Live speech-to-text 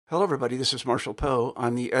Hello, everybody. This is Marshall Poe.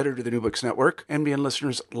 I'm the editor of the New Books Network. NBN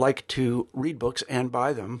listeners like to read books and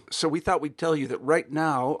buy them. So we thought we'd tell you that right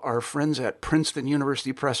now, our friends at Princeton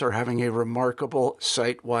University Press are having a remarkable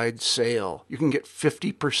site-wide sale. You can get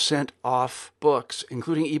 50% off books,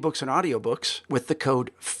 including ebooks and audiobooks, with the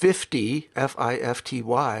code 50,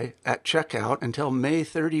 F-I-F-T-Y, at checkout until May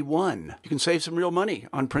 31. You can save some real money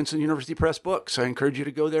on Princeton University Press books. I encourage you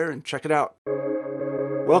to go there and check it out.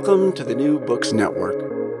 Welcome to the New Books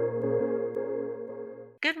Network.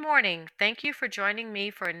 Good morning. Thank you for joining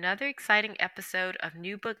me for another exciting episode of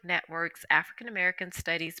New Book Network's African American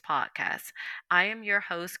Studies podcast. I am your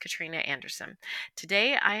host, Katrina Anderson.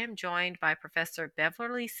 Today, I am joined by Professor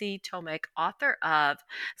Beverly C. Tomek, author of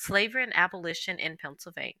Slavery and Abolition in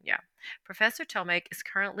Pennsylvania. Professor Tomek is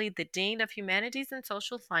currently the Dean of Humanities and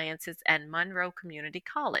Social Sciences at Monroe Community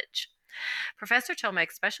College. Professor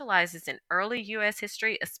Tomek specializes in early U.S.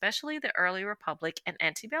 history, especially the early Republic and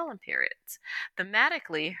antebellum periods.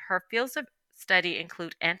 Thematically, her fields of study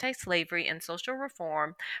include anti-slavery and social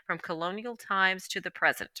reform from colonial times to the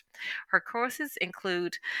present. Her courses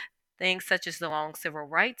include things such as the long civil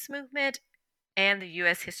rights movement and the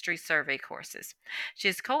U.S. History Survey courses. She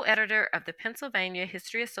is co-editor of the Pennsylvania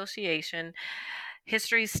History Association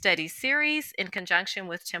History Study Series in conjunction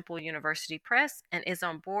with Temple University Press and is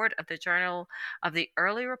on board of the Journal of the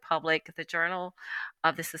Early Republic, the Journal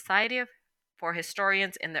of the Society for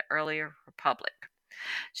Historians in the Early Republic.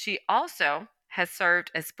 She also has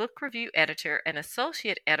served as book review editor and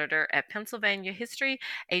associate editor at Pennsylvania History,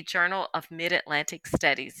 a journal of Mid-Atlantic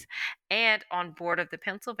Studies, and on board of the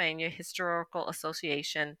Pennsylvania Historical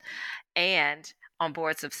Association and on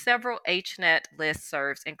boards of several HNet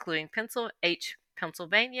listservs, including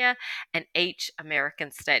Pennsylvania and H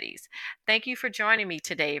American Studies. Thank you for joining me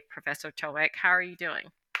today, Professor Tomek. How are you doing?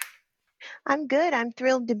 I'm good. I'm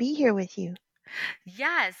thrilled to be here with you.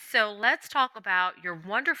 Yes, so let's talk about your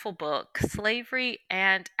wonderful book, Slavery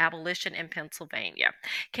and Abolition in Pennsylvania.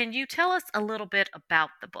 Can you tell us a little bit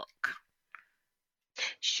about the book?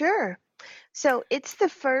 Sure. So it's the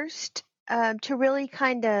first to really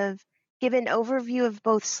kind of give an overview of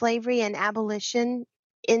both slavery and abolition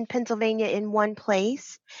in Pennsylvania in one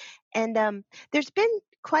place. And there's been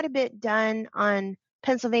quite a bit done on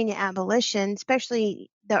Pennsylvania abolition,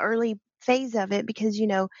 especially the early phase of it, because,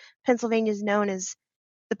 Pennsylvania is known as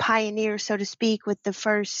the pioneer, so to speak, with the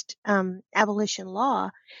first abolition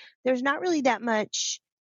law. There's not really that much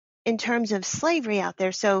in terms of slavery out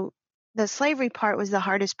there. So the slavery part was the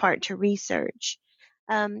hardest part to research.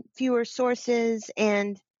 Fewer sources,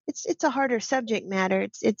 and it's a harder subject matter.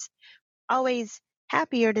 It's always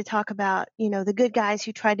happier to talk about, the good guys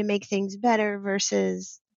who tried to make things better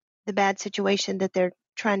versus the bad situation that they're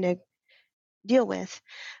trying to deal with.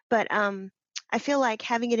 But I feel like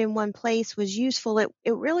having it in one place was useful. It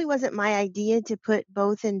really wasn't my idea to put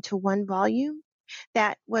both into one volume.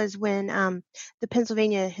 That was when the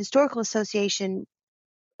Pennsylvania Historical Association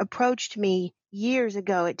approached me years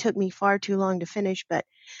ago. It took me far too long to finish, but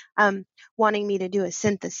wanting me to do a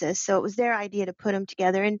synthesis. So it was their idea to put them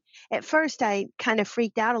together. And at first, I kind of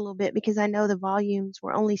freaked out a little bit because I know the volumes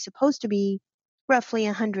were only supposed to be roughly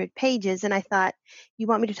 100 pages. And I thought, you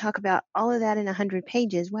want me to talk about all of that in 100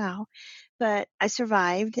 pages? Wow. But I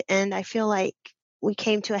survived, and I feel like we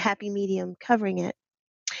came to a happy medium covering it.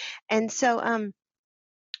 And so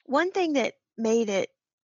one thing that made it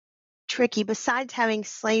tricky, besides having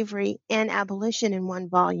slavery and abolition in one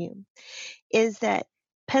volume, is that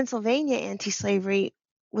Pennsylvania anti-slavery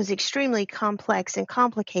was extremely complex and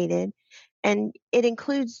complicated, and it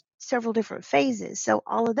includes several different phases. So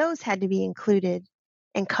all of those had to be included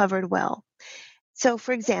and covered well. So,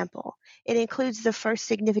 for example, it includes the first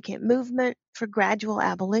significant movement for gradual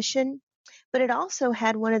abolition, but it also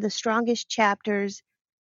had one of the strongest chapters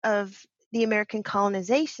of the American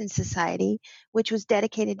Colonization Society, which was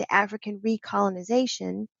dedicated to African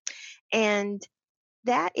recolonization. And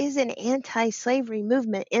that is an anti-slavery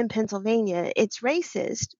movement in Pennsylvania. It's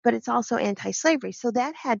racist, but it's also anti-slavery. So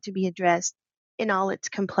that had to be addressed in all its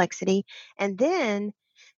complexity. And then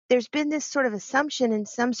there's been this sort of assumption in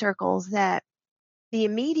some circles that the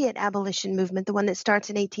immediate abolition movement, the one that starts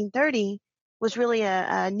in 1830, was really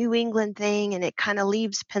a New England thing, and it kind of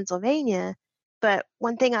leaves Pennsylvania. But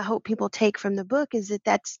one thing I hope people take from the book is that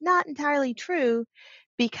that's not entirely true,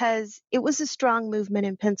 because it was a strong movement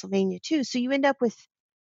in Pennsylvania too. So you end up with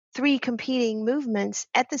three competing movements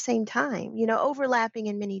at the same time, overlapping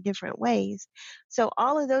in many different ways. So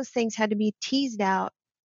all of those things had to be teased out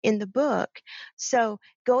in the book. So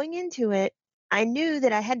going into it, I knew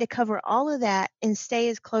that I had to cover all of that and stay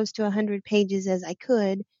as close to 100 pages as I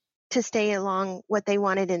could to stay along what they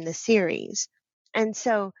wanted in the series. And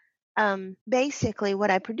so basically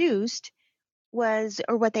what I produced was,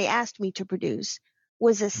 or what they asked me to produce,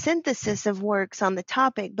 was a synthesis of works on the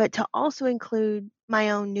topic, but to also include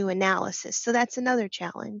my own new analysis. So that's another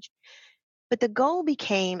challenge. But the goal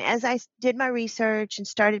became, as I did my research and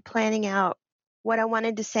started planning out what I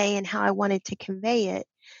wanted to say and how I wanted to convey it,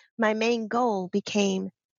 my main goal became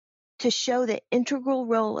to show the integral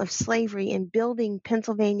role of slavery in building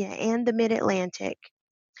Pennsylvania and the Mid Atlantic,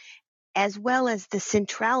 as well as the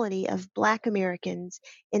centrality of Black Americans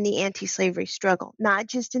in the anti slavery struggle, not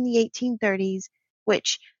just in the 1830s,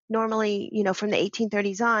 which normally, from the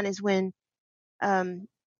 1830s on is when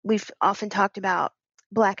we've often talked about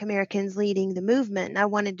Black Americans leading the movement. And I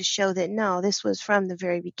wanted to show that no, this was from the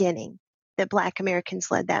very beginning that Black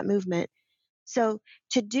Americans led that movement. So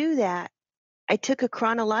to do that, I took a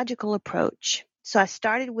chronological approach. So I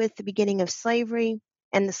started with the beginning of slavery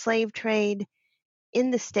and the slave trade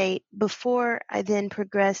in the state before I then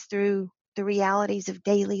progressed through the realities of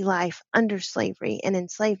daily life under slavery and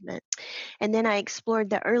enslavement. And then I explored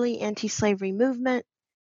the early anti slavery movement,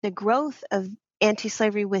 the growth of anti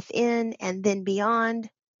slavery within and then beyond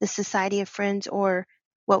the Society of Friends, or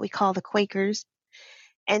what we call the Quakers,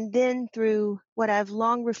 and then through what I've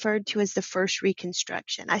long referred to as the first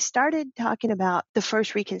Reconstruction. I started talking about the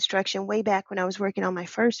first Reconstruction way back when I was working on my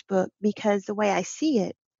first book, because the way I see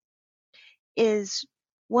it is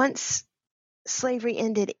once slavery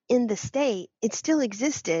ended in the state, it still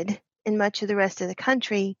existed in much of the rest of the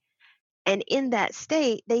country. And in that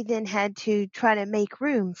state, they then had to try to make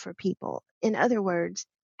room for people. In other words,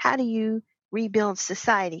 how do you rebuild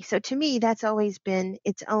society? So to me, that's always been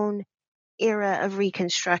its own era of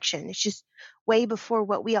Reconstruction. It's just way before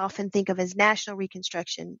what we often think of as national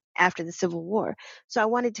Reconstruction after the Civil War. So I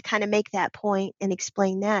wanted to kind of make that point and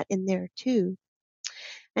explain that in there too.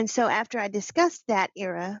 And so after I discussed that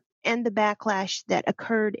era and the backlash that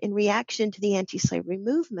occurred in reaction to the anti slavery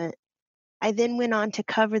movement, I then went on to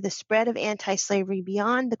cover the spread of anti slavery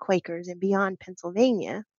beyond the Quakers and beyond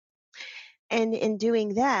Pennsylvania. And in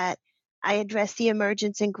doing that, I addressed the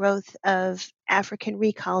emergence and growth of African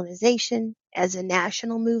recolonization as a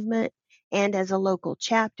national movement and as a local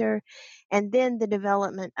chapter, and then the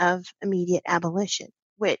development of immediate abolition,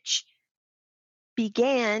 which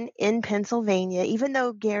began in Pennsylvania, even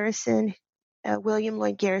though Garrison, William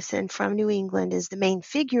Lloyd Garrison from New England, is the main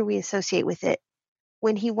figure we associate with it.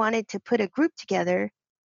 When he wanted to put a group together,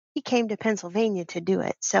 he came to Pennsylvania to do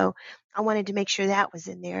it. So I wanted to make sure that was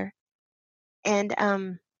in there.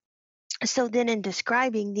 And so then in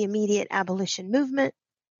describing the immediate abolition movement,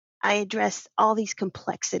 I addressed all these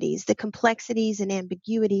complexities, the complexities and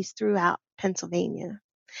ambiguities throughout Pennsylvania.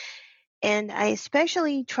 And I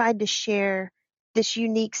especially tried to share this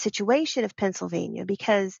unique situation of Pennsylvania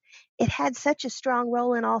because it had such a strong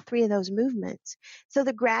role in all three of those movements. So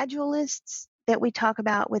the gradualists that we talk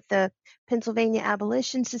about with the Pennsylvania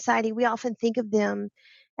Abolition Society, we often think of them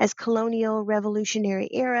as colonial revolutionary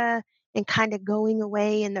era and kind of going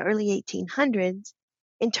away in the early 1800s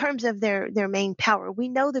in terms of their main power. We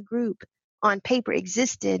know the group on paper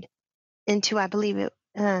existed into, I believe it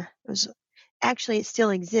was actually, it still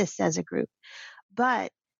exists as a group,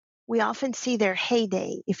 but we often see their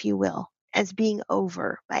heyday, if you will, as being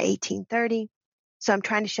over by 1830. So I'm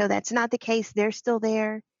trying to show that's not the case. They're still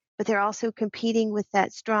there, but they're also competing with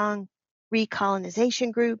that strong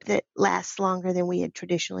recolonization group that lasts longer than we had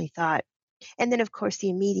traditionally thought. And then, of course, the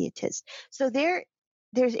immediatists. So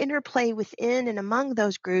there's interplay within and among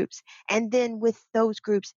those groups, and then with those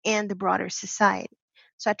groups and the broader society.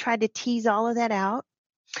 So I tried to tease all of that out.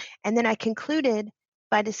 And then I concluded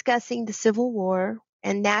by discussing the Civil War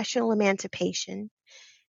and national emancipation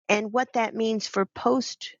and what that means for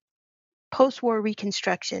post-war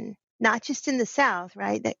Reconstruction, not just in the South,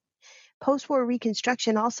 right? That post-war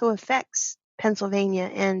Reconstruction also affects Pennsylvania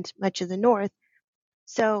and much of the North.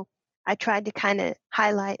 So I tried to kind of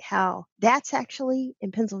highlight how that's actually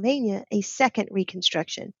in Pennsylvania a second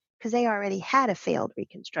Reconstruction because they already had a failed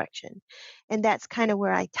Reconstruction. And that's kind of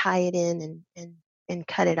where I tie it in and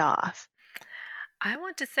cut it off. I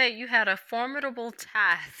want to say you had a formidable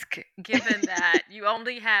task given that you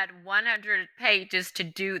only had 100 pages to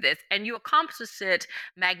do this, and you accomplished it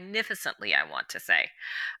magnificently, I want to say.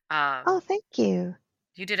 Oh, Um, thank you.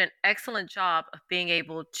 you did an excellent job of being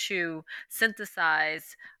able to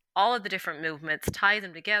synthesize all of the different movements, tie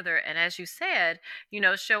them together, and as you said,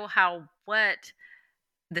 show how what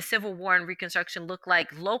the Civil War and Reconstruction looked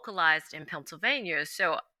like localized in Pennsylvania.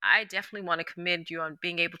 So I definitely want to commend you on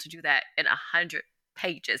being able to do that in 100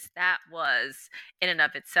 pages. That was in and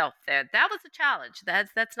of itself there. That was a challenge.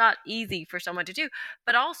 That's not easy for someone to do.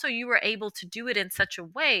 But also you were able to do it in such a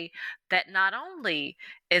way that not only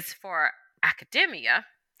is for academia,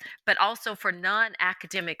 but also for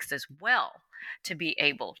non-academics as well to be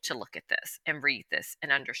able to look at this and read this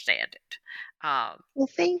and understand it. Well,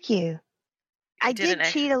 thank you. I You did did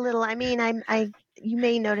an cheat a little. I mean, you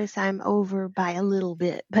may notice I'm over by a little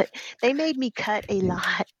bit, but they made me cut a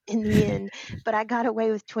lot in the end, but I got away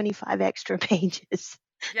with 25 extra pages.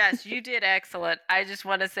 Yes, you did excellent. I just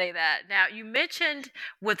want to say that. Now, you mentioned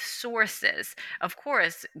with sources. Of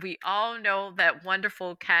course, we all know that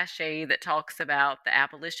wonderful cachet that talks about the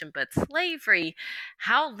abolition, but slavery,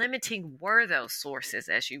 how limiting were those sources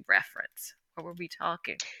as you reference? What were we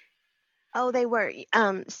talking? Oh, they were.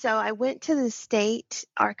 So I went to the state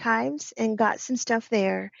archives and got some stuff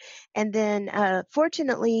there. And then,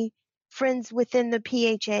 fortunately, friends within the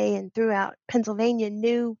PHA and throughout Pennsylvania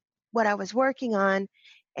knew what I was working on.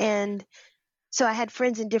 And so I had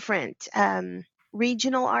friends in different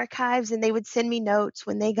regional archives, and they would send me notes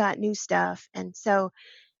when they got new stuff. And so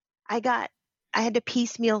I got, I had to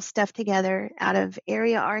piecemeal stuff together out of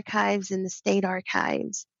area archives and the state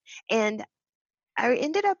archives. And I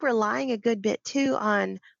ended up relying a good bit too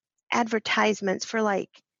on advertisements for like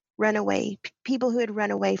people who had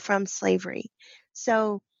run away from slavery.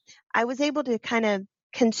 So I was able to kind of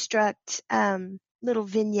construct little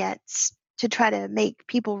vignettes to try to make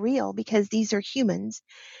people real because these are humans.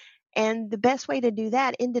 And the best way to do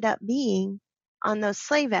that ended up being on those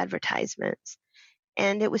slave advertisements.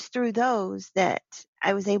 And it was through those that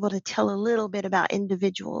I was able to tell a little bit about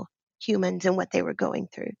individual humans and what they were going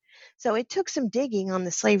through. So it took some digging on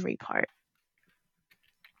the slavery part.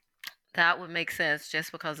 That would make sense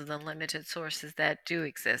just because of the limited sources that do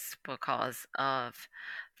exist because of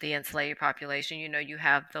the enslaved population. You know, you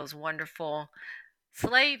have those wonderful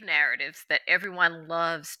slave narratives that everyone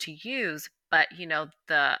loves to use, but you know,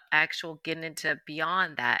 the actual getting into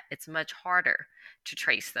beyond that, it's much harder to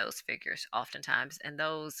trace those figures oftentimes. And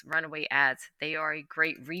those runaway ads, they are a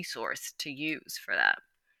great resource to use for that.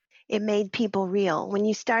 It made people real. When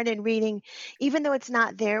you started reading, even though it's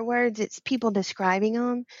not their words, it's people describing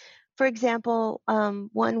them. For example,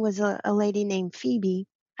 one was a lady named Phoebe.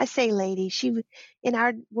 I say lady. In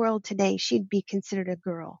our world today, she'd be considered a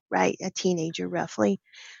girl, right? A teenager, roughly.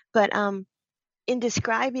 But in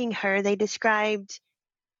describing her, they described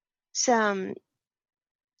some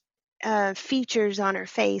features on her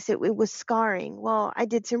face. It was scarring. Well, I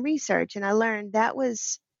did some research and I learned that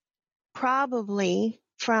was probably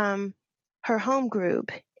from her home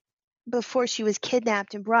group before she was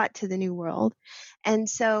kidnapped and brought to the New World. And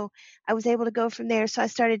so I was able to go from there. So I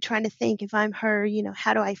started trying to think, if I'm her,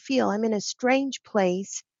 how do I feel? I'm in a strange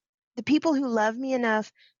place. The people who love me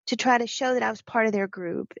enough to try to show that I was part of their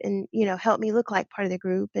group and, help me look like part of their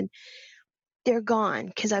group. And they're gone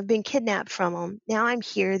because I've been kidnapped from them. Now I'm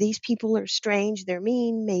here. These people are strange. They're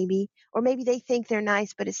mean, maybe, or maybe they think they're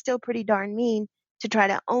nice, but it's still pretty darn mean to try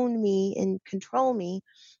to own me and control me.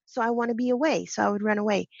 So I want to be away. So I would run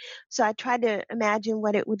away. So I tried to imagine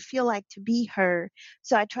what it would feel like to be her.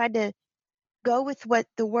 So I tried to go with what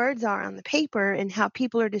the words are on the paper and how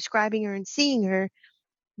people are describing her and seeing her,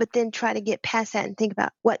 but then try to get past that and think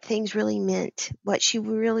about what things really meant, what she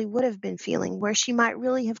really would have been feeling, where she might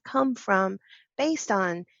really have come from based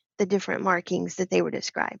on the different markings that they were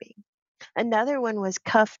describing. Another one was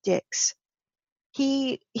Cuff Dix.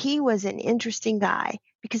 He was an interesting guy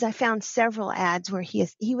because I found several ads where he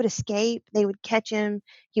would escape, they would catch him,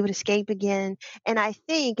 he would escape again, and I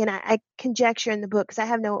think, and I conjecture in the book because I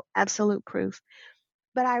have no absolute proof,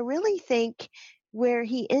 but I really think where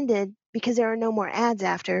he ended, because there are no more ads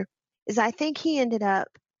after, is I think he ended up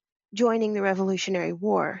joining the Revolutionary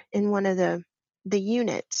War in one of the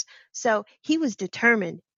units. So he was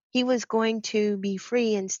determined. He was going to be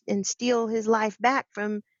free and steal his life back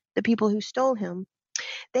from the people who stole him.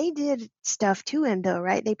 They did stuff to him though,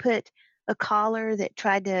 right? They put a collar that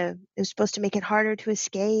it was supposed to make it harder to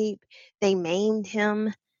escape. They maimed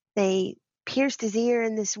him. They pierced his ear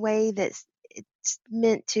in this way that's it's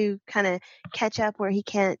meant to kind of catch up where he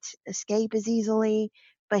can't escape as easily,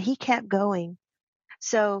 but he kept going.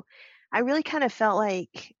 So I really kind of felt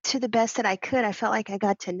like, to the best that I could, I felt like I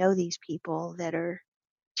got to know these people that are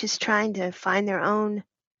just trying to find their own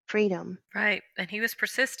freedom. Right. And he was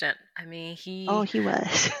persistent. I mean, Oh, he, he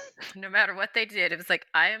was. no matter what they did, it was like,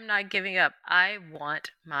 I am not giving up. I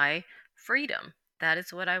want my freedom. That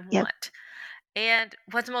is what I Yep. want. And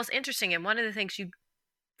what's most interesting, and one of the things you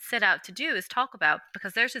set out to do is talk about,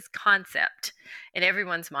 because there's this concept in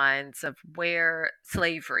everyone's minds of where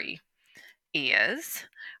slavery is,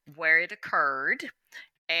 where it occurred,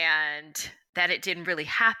 and that it didn't really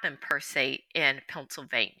happen per se in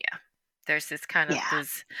Pennsylvania. There's this kind of Yeah.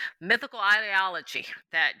 this mythical ideology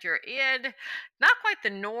that you're in not quite the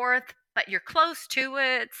North, but you're close to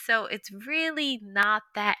it. So it's really not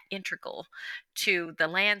that integral to the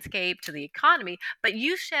landscape, to the economy. But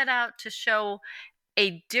you set out to show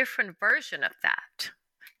a different version of that.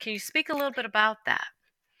 Can you speak a little bit about that?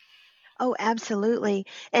 Oh, absolutely.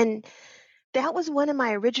 And that was one of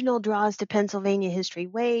my original draws to Pennsylvania history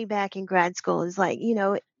way back in grad school. Is like,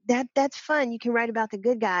 that's fun. You can write about the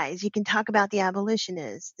good guys. You can talk about the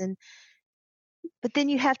abolitionists. But then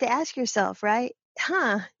you have to ask yourself, right?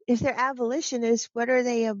 If they're abolitionists, what are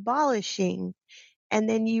they abolishing? And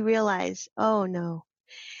then you realize, oh no.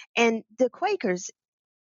 And the Quakers,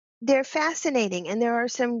 they're fascinating. And there are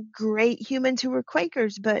some great humans who were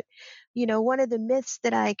Quakers. But, one of the myths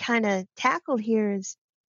that I kind of tackled here is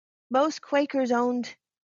most Quakers owned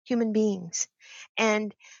human beings.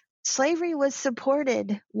 And slavery was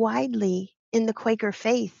supported widely in the Quaker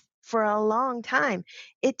faith for a long time.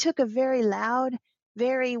 It took a very loud,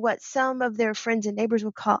 very what some of their friends and neighbors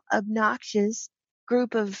would call obnoxious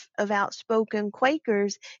group of outspoken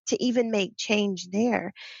Quakers to even make change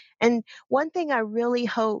there. And one thing I really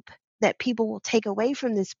hope that people will take away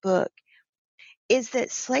from this book is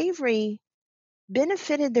that slavery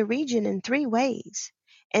benefited the region in three ways.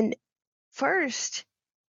 And first,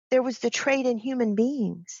 there was the trade in human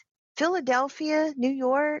beings. Philadelphia, New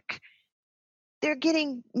York, they're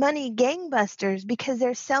getting money gangbusters because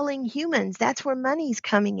they're selling humans. That's where money's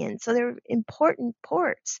coming in. So they're important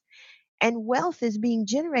ports and wealth is being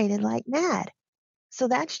generated like mad. So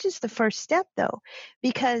that's just the first step though,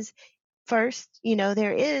 because first,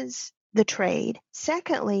 there is the trade.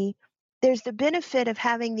 Secondly, there's the benefit of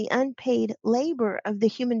having the unpaid labor of the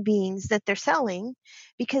human beings that they're selling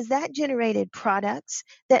because that generated products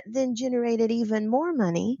that then generated even more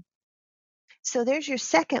money. So there's your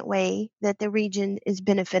second way that the region is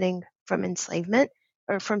benefiting from enslavement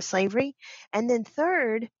or from slavery. And then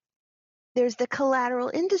third, there's the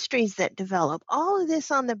collateral industries that develop. All of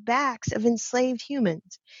this on the backs of enslaved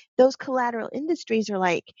humans. Those collateral industries are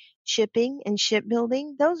like shipping and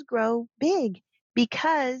shipbuilding. Those grow big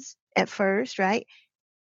because at first, right,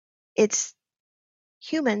 it's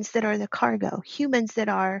humans that are the cargo, humans that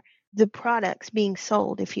are the products being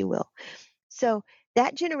sold, if you will. So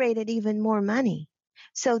that generated even more money.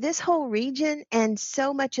 So this whole region and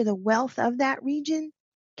so much of the wealth of that region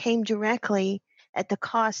came directly at the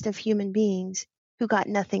cost of human beings who got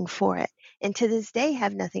nothing for it and to this day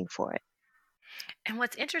have nothing for it. And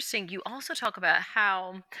what's interesting, you also talk about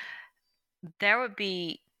how there would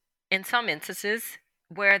be, in some instances,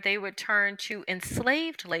 where they would turn to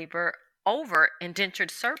enslaved labor over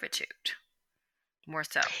indentured servitude, more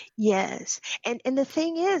so. Yes. And the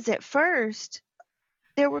thing is at first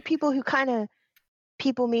there were people who kind of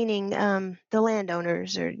people meaning the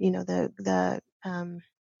landowners or the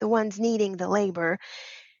ones needing the labor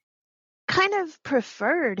kind of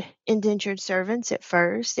preferred indentured servants at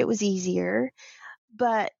first. It was easier.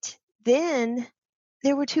 But then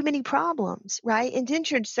there were too many problems, right?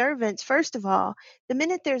 Indentured servants, first of all, the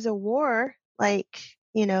minute there's a war, like,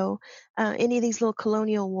 any of these little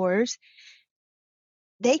colonial wars,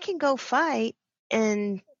 they can go fight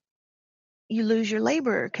and you lose your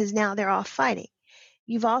labor because now they're off fighting.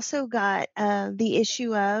 You've also got the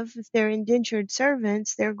issue of if they're indentured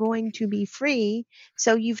servants, they're going to be free.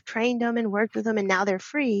 So you've trained them and worked with them, and now they're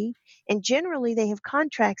free. And generally, they have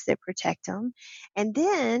contracts that protect them. And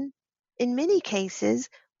then, in many cases,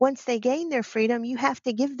 once they gain their freedom, you have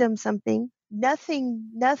to give them something. Nothing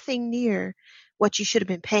near what you should have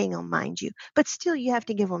been paying them, mind you. But still, you have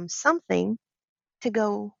to give them something to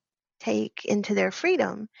go take into their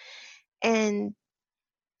freedom. And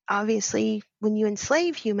obviously, when you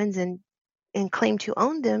enslave humans and claim to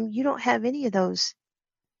own them, you don't have any of those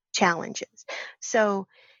challenges. So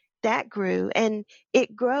that grew, and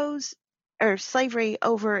it grows, or slavery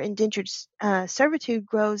over indentured servitude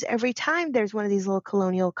grows every time there's one of these little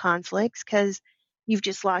colonial conflicts because you've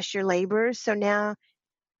just lost your laborers. So now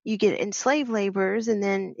you get enslaved laborers, and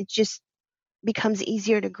then it just becomes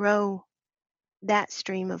easier to grow that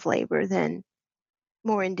stream of labor than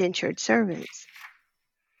more indentured servants.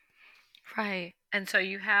 Right. And so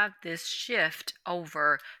you have this shift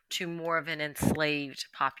over to more of an enslaved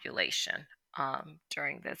population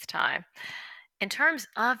during this time. In terms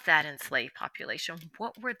of that enslaved population,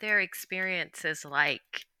 what were their experiences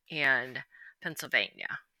like in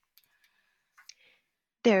Pennsylvania?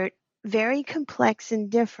 They're very complex and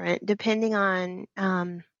different depending on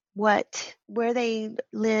where they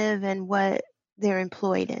live and what they're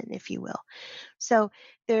employed in, if you will. So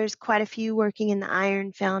there's quite a few working in the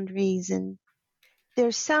iron foundries, and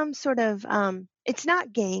there's some sort of it's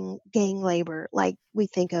not gang labor like we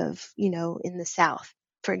think of, in the South,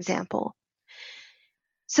 for example.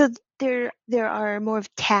 So there are more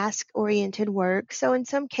of task oriented work. So in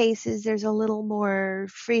some cases there's a little more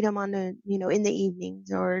freedom on the, in the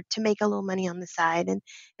evenings, or to make a little money on the side, and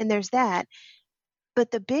there's that. But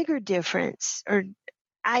the bigger difference, or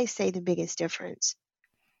I say the biggest difference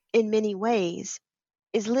in many ways,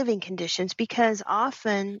 is living conditions, because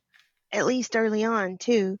often, at least early on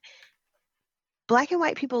too, Black and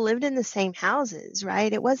white people lived in the same houses,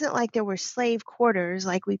 right? It wasn't like there were slave quarters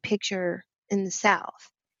like we picture in the South.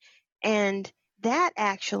 And that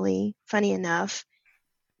actually, funny enough,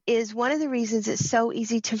 is one of the reasons it's so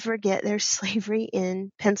easy to forget there's slavery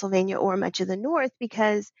in Pennsylvania or much of the North,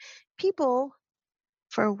 because people,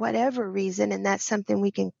 for whatever reason, and that's something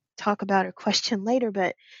we can talk about or question later,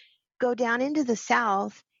 but go down into the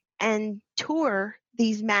South and tour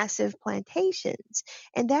these massive plantations.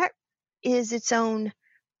 And that is its own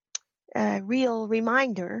real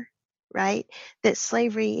reminder, right, that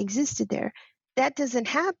slavery existed there. That doesn't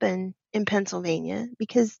happen in Pennsylvania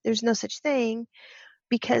because there's no such thing,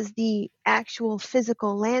 because the actual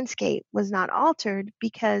physical landscape was not altered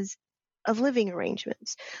because of living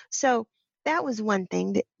arrangements. So that was one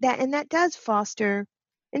thing that does foster,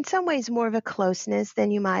 in some ways, more of a closeness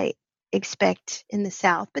than you might expect in the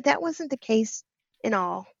South, but that wasn't the case in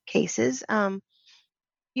all cases.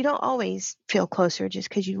 You don't always feel closer just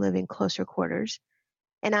because you live in closer quarters.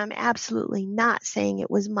 And I'm absolutely not saying it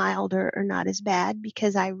was milder or not as bad,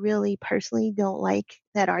 because I really personally don't like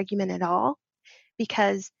that argument at all,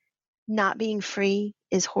 because not being free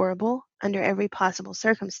is horrible under every possible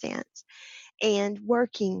circumstance. And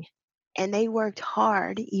working, and they worked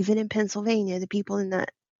hard, even in Pennsylvania, the people in the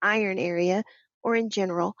iron area or in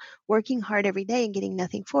general, working hard every day and getting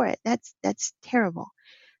nothing for it. That's terrible.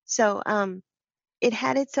 So it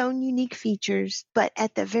had its own unique features, but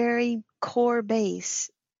at the very core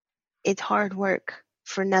base, it's hard work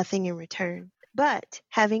for nothing in return. But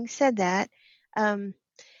having said that, and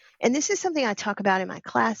this is something I talk about in my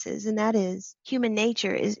classes, and that is human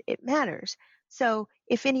nature is it matters. So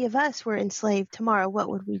if any of us were enslaved tomorrow, what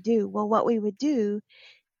would we do? Well, what we would do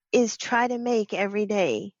is try to make every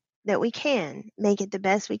day that we can, make it the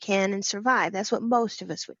best we can and survive. That's what most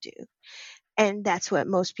of us would do. And that's what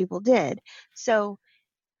most people did. So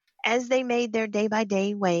as they made their day by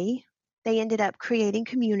day way, they ended up creating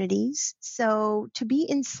communities. So to be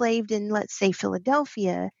enslaved in, let's say,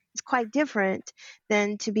 Philadelphia is quite different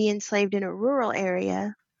than to be enslaved in a rural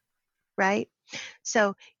area, right?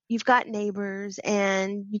 So you've got neighbors,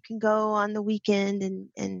 and you can go on the weekend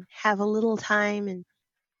and have a little time and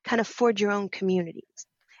kind of forge your own communities.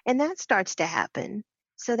 And that starts to happen.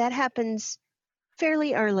 So that happens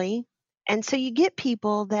fairly early. And so you get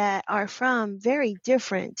people that are from very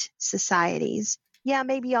different societies. Yeah,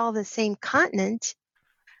 maybe all the same continent,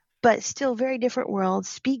 but still very different worlds,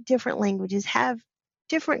 speak different languages, have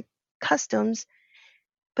different customs,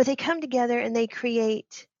 but they come together and they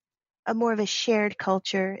create a more of a shared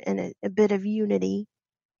culture and a bit of unity,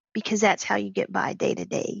 because that's how you get by day to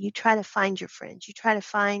day. You try to find your friends, you try to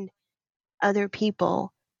find other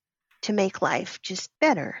people to make life just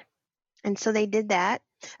better. And so they did that.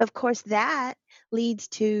 Of course, that leads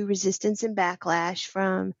to resistance and backlash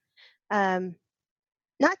from um,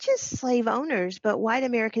 not just slave owners, but white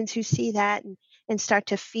Americans who see that and start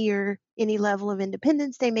to fear any level of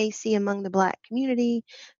independence they may see among the Black community.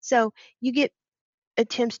 So you get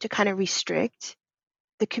attempts to kind of restrict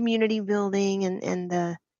the community building and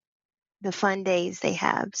the fun days they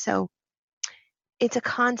have. So it's a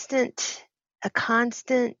constant,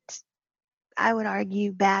 I would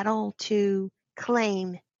argue, battle to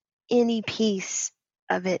claim any piece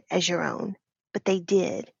of it as your own. But they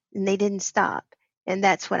did, and they didn't stop. And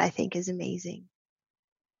that's what I think is amazing.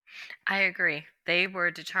 I agree. They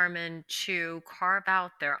were determined to carve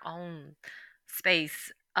out their own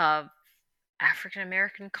space of African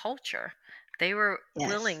American culture. They were Yes.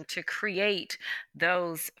 willing to create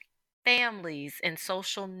those families and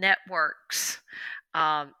social networks,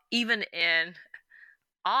 even in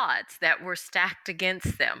odds that were stacked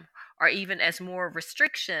against them, or even as more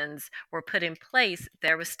restrictions were put in place,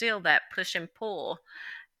 there was still that push and pull,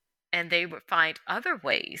 and they would find other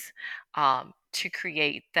ways to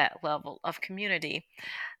create that level of community.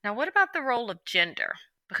 Now, what about the role of gender?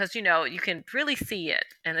 because you can really see it,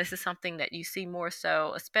 and this is something that you see more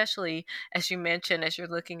so, especially as you mentioned, as you're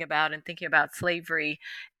looking about and thinking about slavery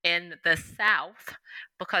in the South,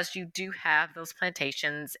 because you do have those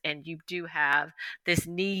plantations and you do have this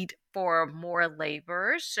need for more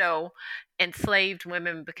laborers. So enslaved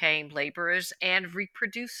women became laborers and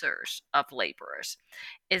reproducers of laborers.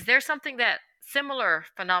 Is there something that similar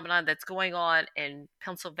phenomenon that's going on in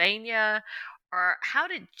Pennsylvania, or how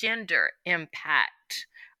did gender impact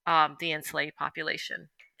the enslaved population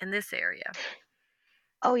in this area?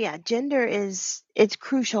 Oh yeah, gender it's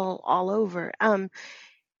crucial all over.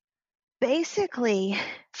 Basically,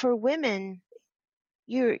 for women,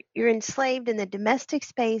 you're enslaved in the domestic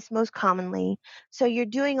space most commonly. So you're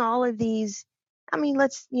doing all of these. I mean,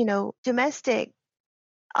 domestic.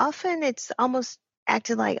 Often it's almost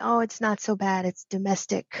acted like, oh, it's not so bad. It's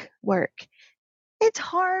domestic work. It's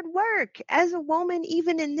hard work as a woman,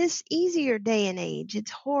 even in this easier day and age.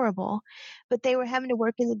 It's horrible. But they were having to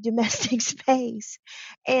work in the domestic space.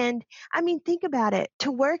 And I mean, think about it.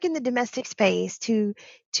 To work in the domestic space, to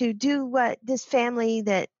do what this family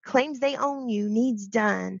that claims they own you needs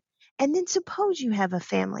done. And then suppose you have a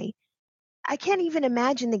family. I can't even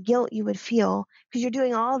imagine the guilt you would feel because you're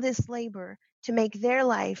doing all this labor to make their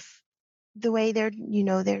life the way they're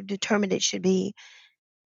determined it should be.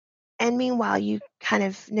 And meanwhile, you kind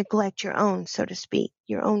of neglect your own, so to speak,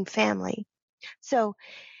 your own family. So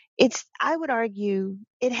I would argue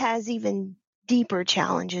it has even deeper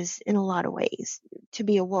challenges in a lot of ways to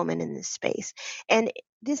be a woman in this space. And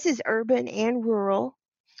this is urban and rural.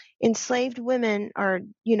 Enslaved women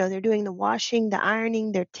they're doing the washing, the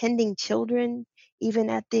ironing, they're tending children,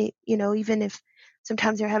 even even if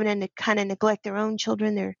sometimes they're having to kind of neglect their own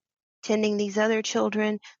children, they're tending these other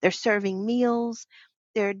children, they're serving meals,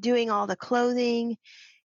 they're doing all the clothing.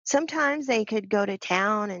 Sometimes they could go to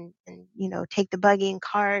town and take the buggy and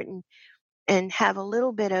cart and have a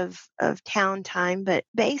little bit of town time. But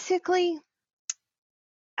basically,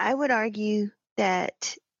 I would argue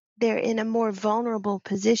that they're in a more vulnerable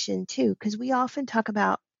position too, because we often talk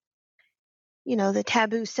about, the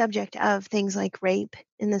taboo subject of things like rape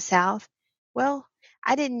in the South. Well,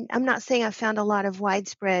 I'm not saying I found a lot of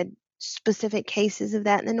widespread specific cases of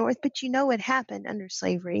that in the North, but it happened under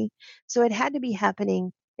slavery. So it had to be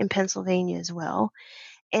happening in Pennsylvania as well.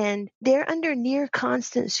 And they're under near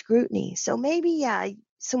constant scrutiny. So maybe, yeah,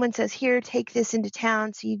 someone says, here, take this into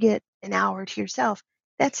town so you get an hour to yourself.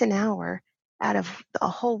 That's an hour out of a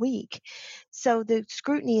whole week. So the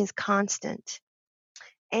scrutiny is constant.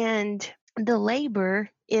 And the labor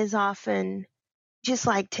is often, just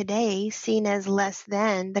like today, seen as less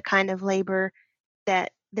than the kind of labor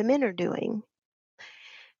that the men are doing.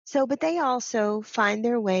 So, but they also find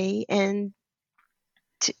their way, and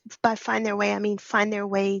by find their way, I mean find their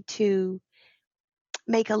way to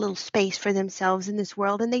make a little space for themselves in this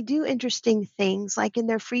world. And they do interesting things like in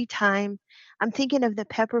their free time. I'm thinking of the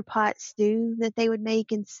pepper pot stew that they would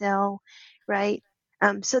make and sell, right?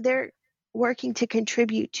 So they're working to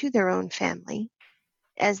contribute to their own family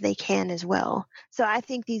as they can as well. So I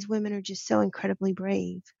think these women are just so incredibly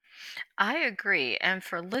brave. I agree. And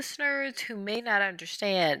for listeners who may not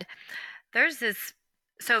understand, there's this.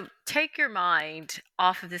 So take your mind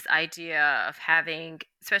off of this idea of having,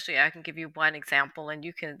 especially I can give you one example and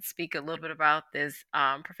you can speak a little bit about this,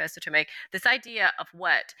 Professor Tomek, this idea of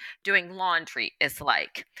what doing laundry is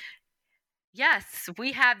like. Yes,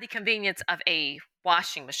 we have the convenience of a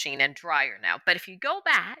washing machine and dryer now, but if you go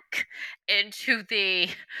back into the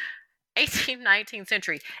 18th, 19th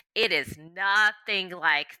century, it is nothing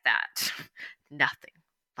like that. Nothing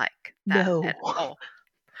like that No. at all.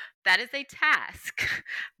 That is a task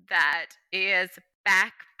that is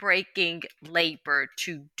back-breaking labor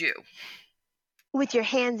to do. With your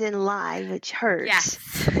hands in lye, which hurts.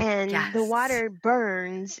 Yes. And the Yes. water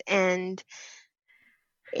burns, and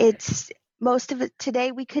it's most of it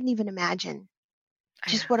today we couldn't even imagine I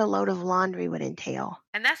just know. what a load of laundry would entail.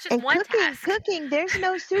 And that's just And one task. cooking, there's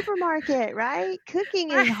no supermarket, right?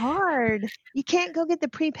 Cooking is Right. hard. You can't go get the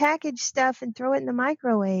prepackaged stuff and throw it in the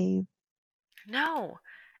microwave. No.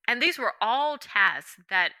 And these were all tasks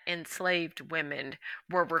that enslaved women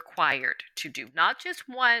were required to do. Not just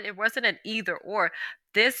one, it wasn't an either or.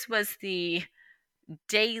 This was the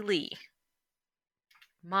daily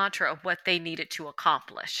mantra of what they needed to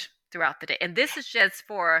accomplish throughout the day. And this is just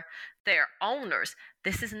for their owners.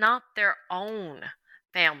 This is not their own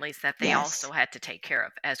families that they Yes. also had to take care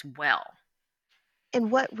of as well.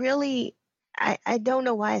 And what really, I don't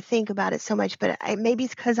know why I think about it so much, but maybe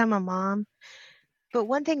it's because I'm a mom. But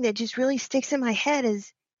one thing that just really sticks in my head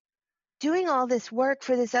is doing all this work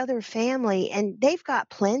for this other family, and they've got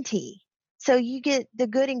plenty. So you get the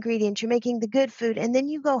good ingredients, you're making the good food, and then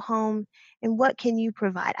you go home, and what can you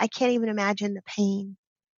provide? I can't even imagine the pain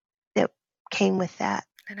that came with that.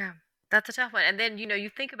 I know. That's a tough one. And then, you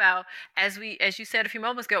think about, as you said a few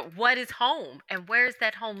moments ago, what is home and where is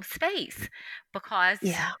that home space? Because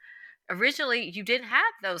Yeah. originally you didn't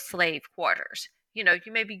have those slave quarters. You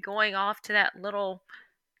may be going off to that little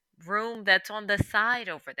room that's on the side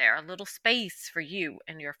over there, a little space for you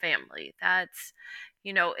and your family.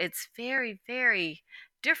 It's very, very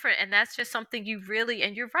different. And that's just something you really,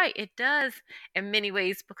 and you're right, it does in many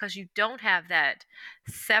ways because you don't have that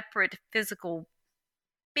separate physical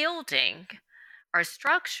building or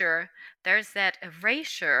structure. There's that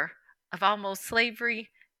erasure of almost slavery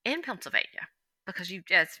in Pennsylvania because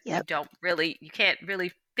Yep. you can't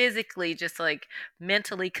really physically just like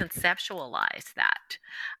mentally conceptualize that.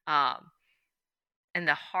 Um, and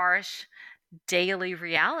the harsh daily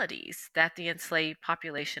realities that the enslaved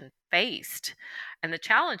population faced and the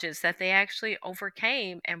challenges that they actually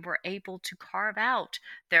overcame and were able to carve out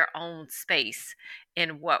their own space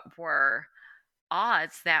in what were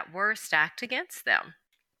odds that were stacked against them.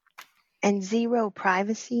 And zero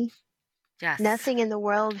privacy. Yes. Nothing in the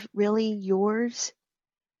world really yours.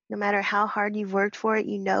 No matter how hard you've worked for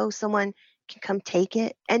it, someone can come take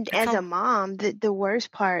it. And It's as a all, mom, the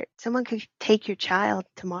worst part, someone could take your child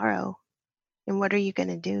tomorrow. And what are you going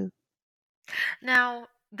to do? now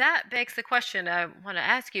that begs the question I want to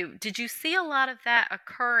ask you. Did you see a lot of that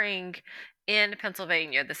occurring in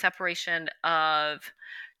Pennsylvania, the separation of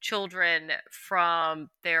children from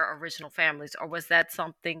their original families, or was that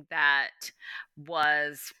something that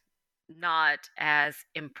was not as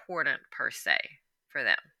important per se for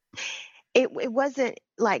them? It wasn't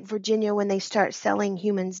like Virginia when they start selling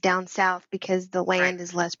humans down south because the Right. land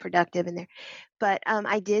is less productive in there. But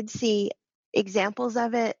I did see examples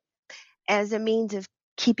of it as a means of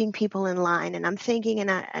keeping people in line. And I'm thinking,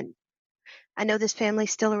 and I know this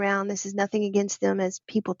family's still around. This is nothing against them as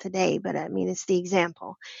people today, but I mean, it's the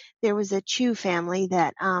example. There was a Chew family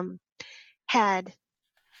that had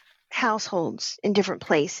households in different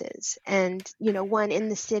places, and one in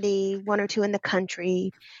the city, one or two in the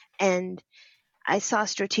country, and I saw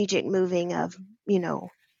strategic moving of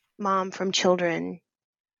mom from children,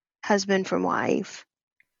 husband from wife,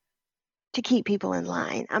 to keep people in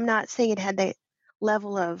line. I'm not saying it had the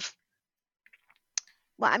level of,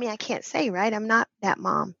 well, I mean, I can't say, right? I'm not that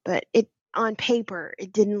mom, but on paper,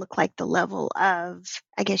 it didn't look like the level of,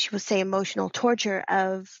 I guess you would say, emotional torture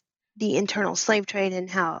of the internal slave trade and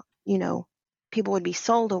how, people would be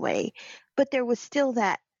sold away. But there was still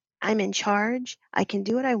that I'm in charge, I can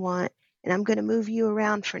do what I want, and I'm going to move you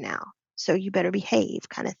around for now. So you better behave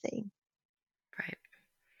kind of thing. Right.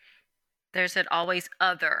 There's an always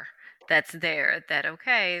other that's there that,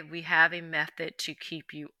 okay, we have a method to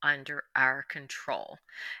keep you under our control.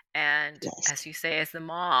 And Yes. as you say, as the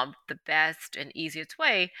mom, the best and easiest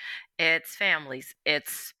way, it's families,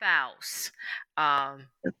 it's spouse,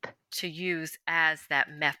 Yep. to use as that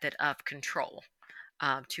method of control,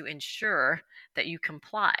 to ensure that you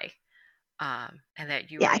comply, and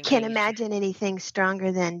that you Yeah, are I can't engaged. imagine anything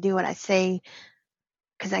stronger than do what I say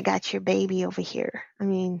because I got your baby over here. I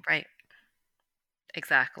mean, Right.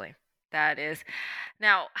 Exactly. That is.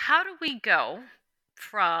 Now, how do we go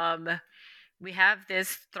from we have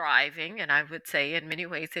this thriving, and I would say in many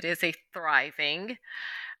ways it is a thriving,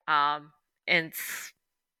 um, enslaved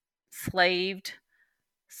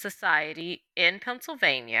society in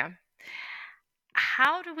Pennsylvania.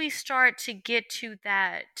 How do we start to get to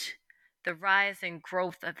the rise and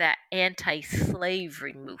growth of that anti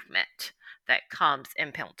slavery movement that comes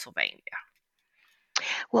in Pennsylvania?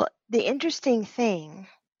 well, the interesting thing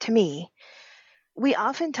to me, we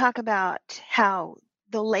often talk about how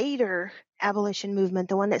the later abolition movement,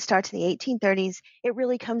 the one that starts in the 1830s, it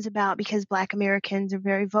really comes about because Black Americans are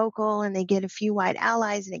very vocal and they get a few white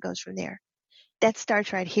allies and it goes from there. That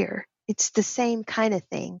starts right here. It's the same kind of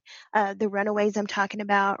thing. The runaways I'm talking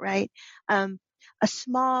about, right? Um, a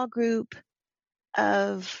small group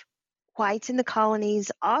of whites in the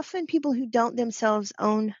colonies, often people who don't themselves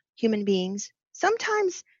own human beings,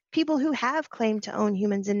 sometimes people who have claimed to own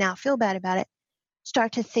humans and now feel bad about it,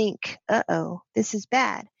 start to think, uh-oh, this is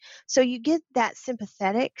bad. So you get that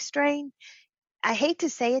sympathetic strain. I hate to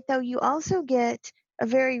say it though, you also get a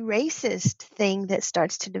very racist thing that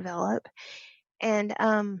starts to develop. And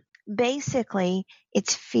basically,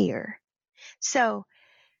 it's fear. So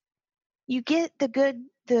you get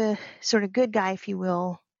the sort of good guy, if you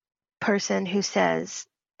will, person who says,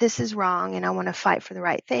 this is wrong and I want to fight for the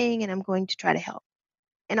right thing and I'm going to try to help.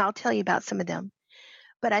 And I'll tell you about some of them.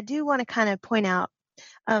 But I do want to kind of point out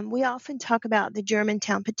We often talk about the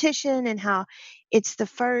Germantown Petition and how it's the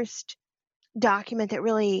first document that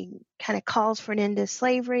really kind of calls for an end to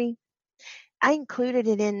slavery. I included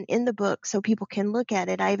it in the book so people can look at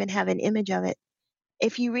it. I even have an image of it.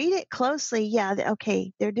 If you read it closely, yeah,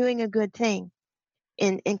 okay, they're doing a good thing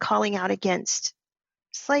in calling out against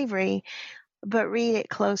slavery, but read it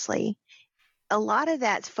closely. A lot of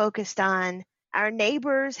that's focused on our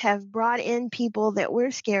neighbors have brought in people that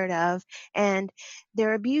we're scared of, and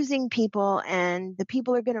they're abusing people, and the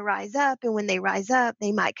people are going to rise up. And when they rise up,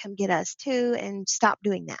 they might come get us too, and stop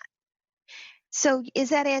doing that. So is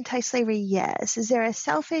that anti-slavery? Yes. Is there a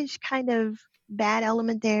selfish kind of bad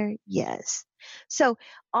element there? Yes. So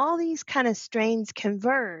all these kind of strains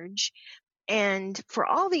converge. And for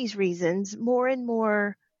all these reasons, more and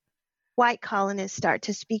more white colonists start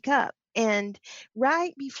to speak up. And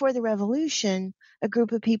right before the Revolution, a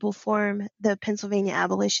group of people form the Pennsylvania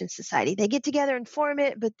Abolition Society. They get together and form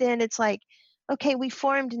it, but then it's like, okay, we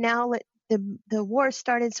formed now. The war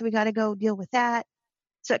started, so we got to go deal with that.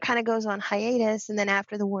 So it kind of goes on hiatus, and then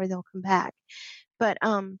after the war, they'll come back. But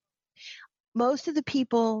most of the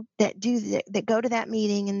people that that go to that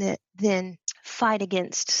meeting and that then fight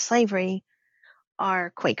against slavery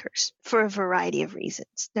are Quakers for a variety of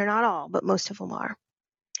reasons. They're not all, but most of them are.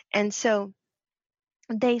 And so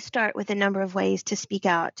they start with a number of ways to speak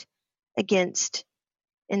out against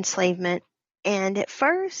enslavement. And at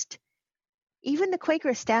first, even the Quaker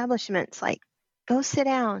establishment's like, go sit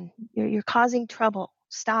down. You're causing trouble.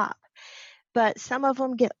 Stop. But some of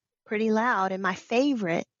them get pretty loud. And my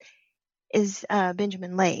favorite is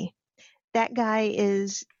Benjamin Lay. That guy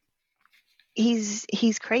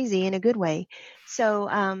he's crazy in a good way. So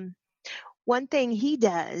one thing he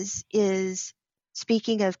does is,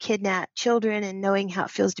 speaking of kidnapped children and knowing how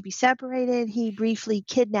it feels to be separated, he briefly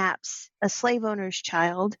kidnaps a slave owner's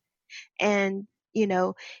child and,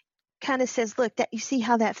 kind of says, look, that you see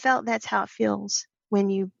how that felt? That's how it feels when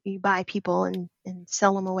you buy people and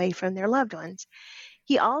sell them away from their loved ones.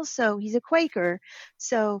 He's a Quaker,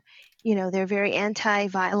 so, they're very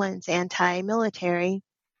anti-violence, anti-military.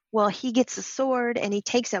 Well, he gets a sword and he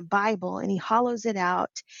takes a Bible and he hollows it out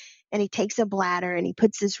and he takes a bladder and he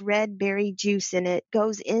puts this red berry juice in it,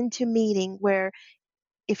 goes into meeting where,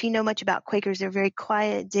 if you know much about Quakers, they're very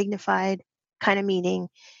quiet, dignified kind of meeting,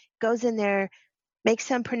 goes in there, makes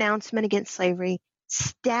some pronouncement against slavery,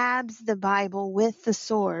 stabs the Bible with the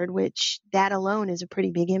sword, which that alone is a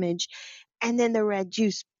pretty big image, and then the red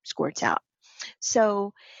juice squirts out.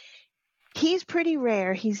 So he's pretty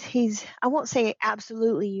rare. He's I won't say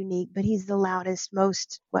absolutely unique, but he's the loudest,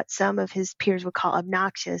 most what some of his peers would call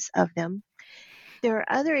obnoxious of them. There are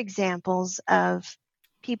other examples of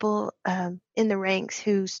people in the ranks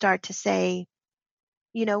who start to say,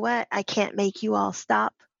 you know what, I can't make you all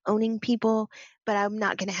stop owning people, but I'm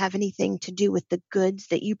not going to have anything to do with the goods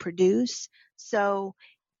that you produce. So,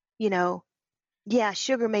 yeah,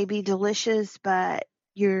 sugar may be delicious, but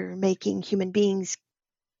you're making human beings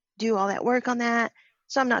do all that work on that.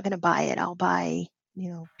 So I'm not going to buy it. I'll buy,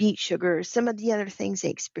 beet sugar, some of the other things they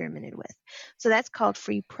experimented with. So that's called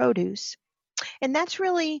free produce. And that's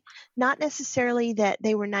really not necessarily that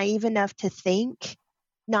they were naive enough to think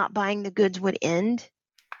not buying the goods would end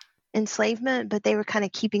enslavement, but they were kind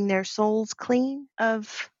of keeping their souls clean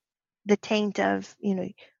of the taint of,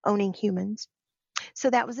 owning humans. So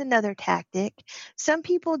that was another tactic. Some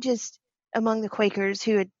people just among the Quakers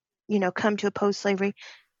who had, come to oppose slavery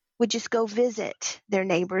would just go visit their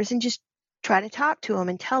neighbors and just try to talk to them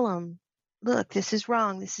and tell them, look, this is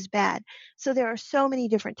wrong, this is bad. So there are so many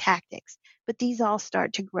different tactics, but these all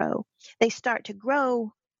start to grow. They start to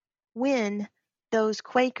grow when those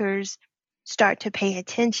Quakers start to pay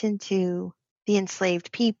attention to the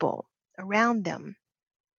enslaved people around them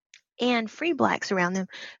and free blacks around them,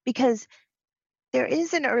 because there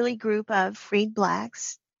is an early group of freed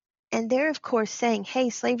blacks, and they're, of course, saying, hey,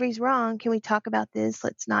 slavery's wrong. Can we talk about this?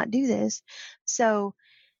 Let's not do this. So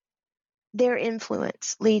their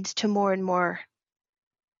influence leads to more and more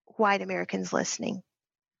white Americans listening,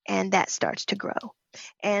 and that starts to grow.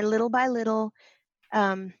 And little by little,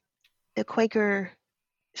 the Quaker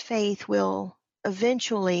faith will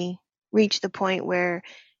eventually reach the point where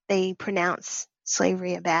they pronounce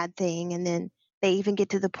slavery a bad thing, and then they even get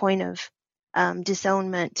to the point of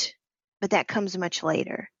disownment, but that comes much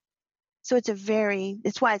later. So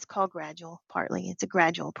it's why it's called gradual, partly. It's a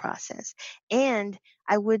gradual process. And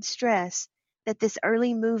I would stress that this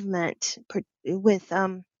early movement with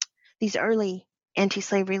these early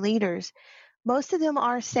anti-slavery leaders, most of them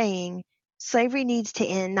are saying slavery needs to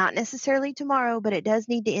end, not necessarily tomorrow, but it does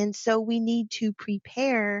need to end. So we need to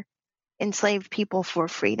prepare enslaved people for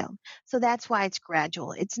freedom. So that's why it's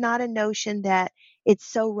gradual. It's not a notion that it's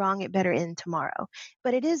so wrong it better end tomorrow,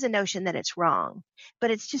 but it is a notion that it's wrong.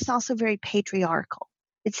 But it's just also very patriarchal.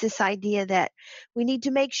 It's this idea that we need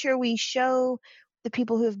to make sure we show the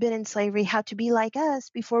people who have been in slavery how to be like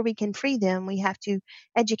us before we can free them. We have to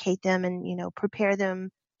educate them and, prepare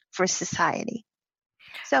them for society.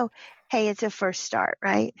 So, hey, it's a first start,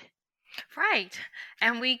 right? Right.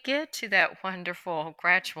 And we get to that wonderful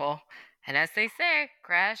gradual, and as they say,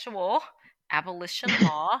 gradual abolition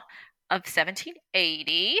law of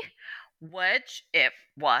 1780, which it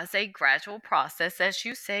was a gradual process. As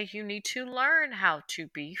you say, you need to learn how to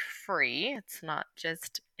be free. It's not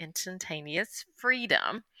just instantaneous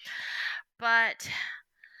freedom. But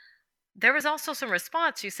there was also some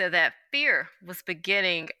response. You said that fear was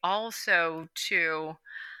beginning also to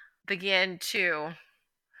begin to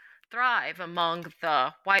thrive among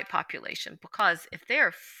the white population, because if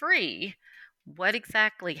they're free, what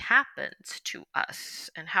exactly happens to us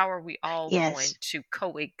and how are we all going Yes. to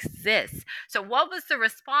coexist? So what was the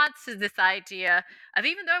response to this idea of,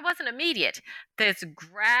 even though it wasn't immediate, this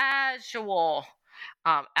gradual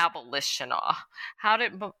abolition law? How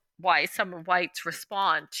did some whites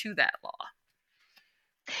respond to that law?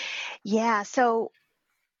 Yeah. So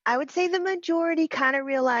I would say the majority kind of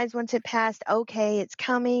realized once it passed, okay, it's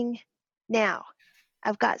coming. Now,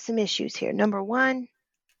 I've got some issues here. Number one,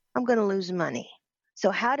 I'm going to lose money. So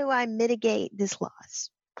how do I mitigate this loss?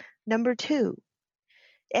 Number two,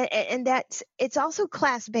 and it's also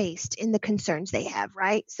class based in the concerns they have,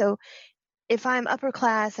 right? So if I'm upper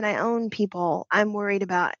class and I own people, I'm worried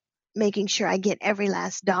about making sure I get every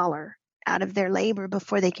last dollar out of their labor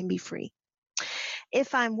before they can be free.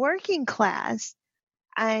 If I'm working class,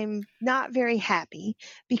 I'm not very happy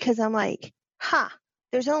because I'm like,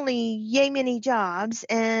 there's only yay many jobs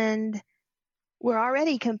and we're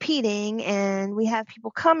already competing and we have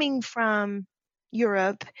people coming from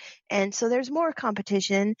Europe. And so there's more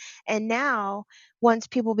competition. And now, once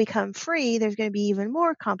people become free, there's going to be even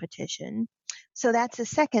more competition. So that's the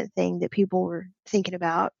second thing that people were thinking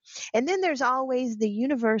about. And then there's always the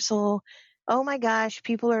universal, oh my gosh,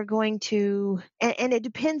 people are going to, and it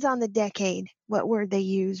depends on the decade, what word they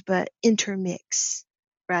use, but intermix,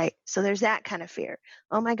 right? So there's that kind of fear.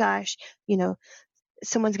 Oh my gosh,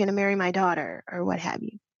 someone's going to marry my daughter or what have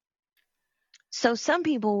you. So some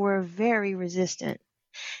people were very resistant.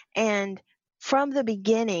 And from the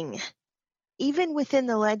beginning, even within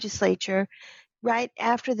the legislature, right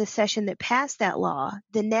after the session that passed that law,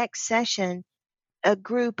 the next session, a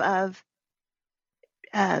group of,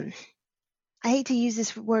 I hate to use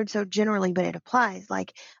this word so generally, but it applies,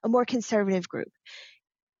 like a more conservative group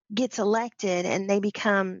gets elected and they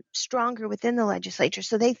become stronger within the legislature.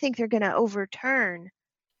 So they think they're going to overturn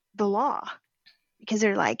the law because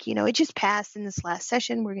they're like, it just passed in this last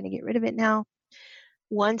session. We're going to get rid of it now.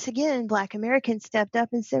 Once again, Black Americans stepped up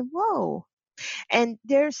and said, whoa. And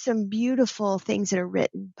there's some beautiful things that are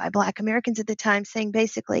written by Black Americans at the time saying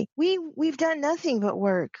basically, we've done nothing but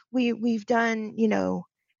work. We've done,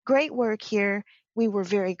 great work here. We were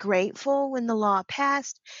very grateful when the law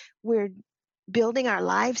passed. We're building our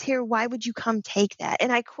lives here. Why would you come take that?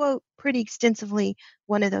 And I quote pretty extensively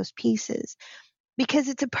one of those pieces because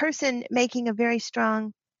it's a person making a very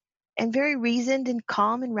strong and very reasoned and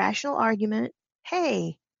calm and rational argument.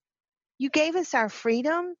 Hey, you gave us our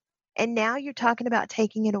freedom and now you're talking about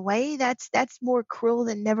taking it away. That's more cruel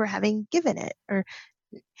than never having given it,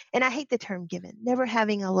 and I hate the term given, never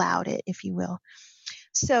having allowed it, if you will.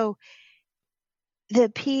 So the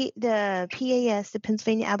PAS, the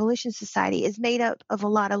Pennsylvania Abolition Society, is made up of a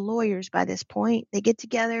lot of lawyers by this point. They get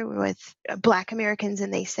together with Black Americans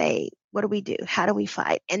and they say, what do we do? How do we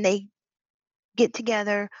fight? And they get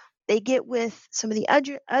together, they get with some of the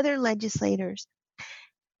other legislators,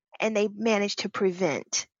 and they manage to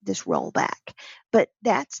prevent this rollback. But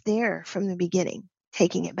that's there from the beginning,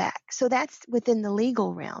 taking it back. So that's within the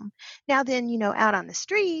legal realm. Now then, out on the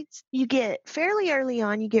streets, you get fairly early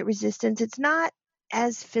on, you get resistance. It's not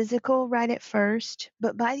as physical right at first,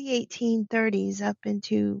 but by the 1830s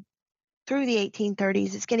through the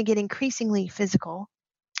 1830s, it's going to get increasingly physical.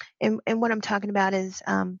 And what I'm talking about is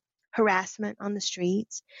harassment on the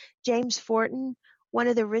streets. James Forten, one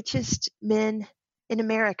of the richest men in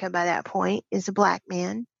America by that point, is a Black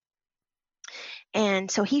man. And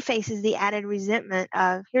so he faces the added resentment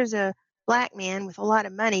of, here's a Black man with a lot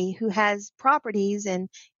of money who has properties and,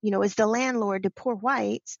 is the landlord to poor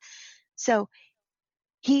whites. So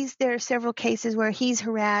there are several cases where he's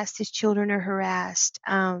harassed, his children are harassed.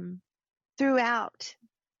 Throughout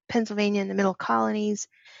Pennsylvania and the middle colonies,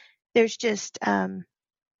 there's just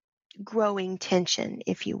growing tension,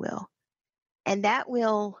 if you will. And that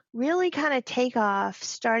will really kind of take off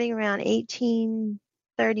starting around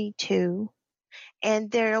 1832.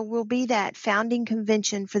 And there will be that founding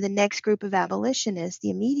convention for the next group of abolitionists,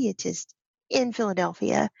 the immediatists, in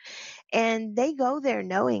Philadelphia. And they go there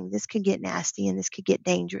knowing this could get nasty and this could get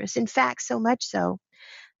dangerous. In fact, so much so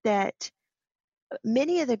that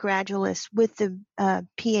many of the gradualists with the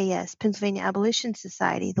PAS, Pennsylvania Abolition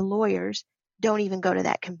Society, the lawyers, don't even go to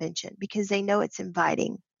that convention because they know it's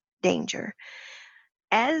inviting danger.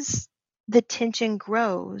 As the tension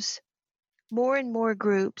grows, more and more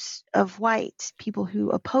groups of white people who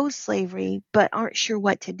oppose slavery but aren't sure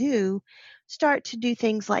what to do start to do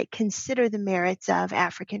things like consider the merits of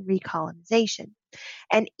African recolonization.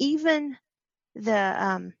 And even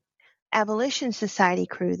the Abolition Society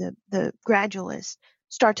crew, the gradualists,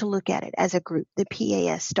 start to look at it as a group. The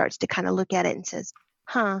PAS starts to kind of look at it and says,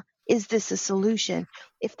 is this a solution?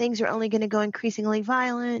 If things are only going to go increasingly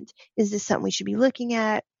violent, is this something we should be looking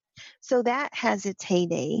at? So that has its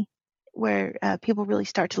heyday where people really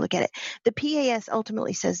start to look at it. The PAS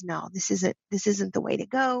ultimately says, no, this isn't the way to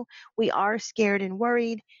go. We are scared and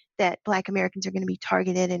worried that Black Americans are going to be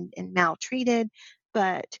targeted and maltreated,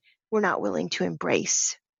 but we're not willing to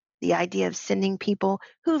embrace the idea of sending people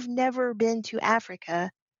who've never been to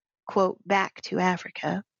Africa, quote, back to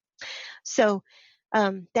Africa. So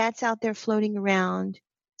that's out there floating around.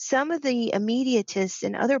 Some of the immediatists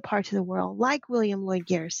in other parts of the world, like William Lloyd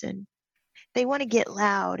Garrison, they want to get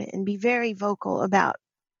loud and be very vocal about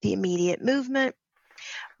the immediate movement.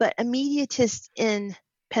 But immediatists in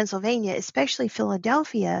Pennsylvania, especially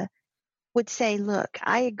Philadelphia, would say, look,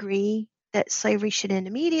 I agree that slavery should end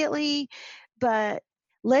immediately, but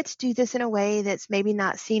let's do this in a way that's maybe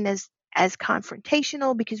not seen as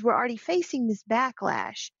confrontational because we're already facing this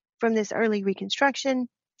backlash from this early Reconstruction.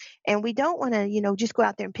 And we don't want to, just go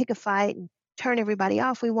out there and pick a fight and turn everybody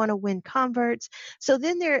off. We want to win converts. So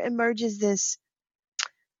then there emerges this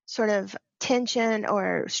sort of tension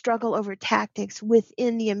or struggle over tactics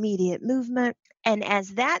within the immediate movement. And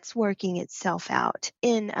as that's working itself out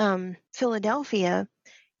in Philadelphia,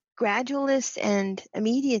 gradualists and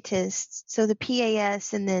immediatists, so the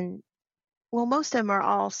PAS and then, well, most of them are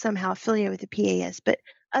all somehow affiliated with the PAS, but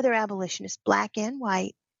other abolitionists, Black and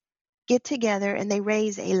white, get together and they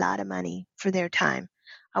raise a lot of money for their time.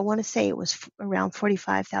 I want to say it was around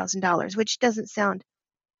 $45,000, which doesn't sound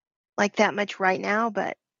like that much right now,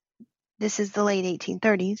 but this is the late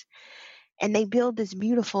 1830s. And they build this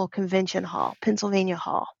beautiful convention hall, Pennsylvania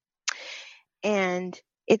Hall. And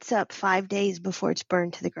it's up 5 days before it's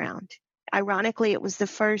burned to the ground. Ironically, it was the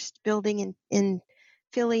first building in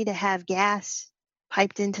Philly to have gas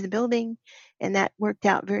piped into the building, and that worked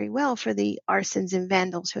out very well for the arsons and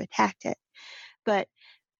vandals who attacked it. But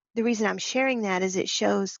the reason I'm sharing that is it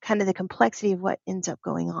shows kind of the complexity of what ends up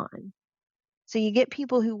going on. So you get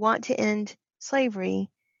people who want to end slavery,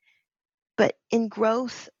 but in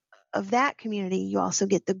growth of that community, you also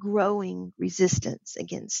get the growing resistance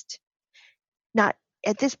against, not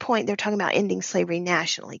at this point, they're talking about ending slavery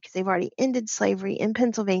nationally because they've already ended slavery in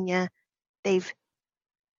Pennsylvania. They've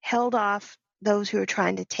held off those who are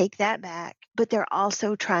trying to take that back, but they're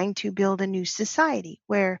also trying to build a new society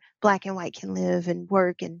where Black and white can live and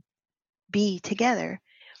work and be together.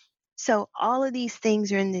 So all of these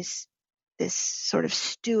things are in this sort of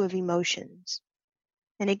stew of emotions,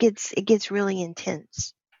 and it gets really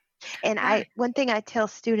intense. And Right. one thing I tell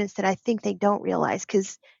students that I think they don't realize,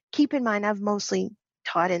 because keep in mind I've mostly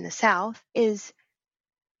taught in the South, is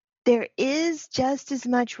there is just as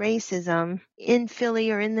much racism in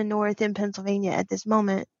Philly or in the North in Pennsylvania at this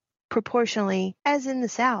moment, proportionally, as in the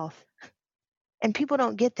South. And people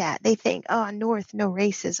don't get that. They think, oh, North, no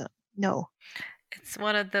racism. No. It's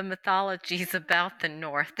one of the mythologies about the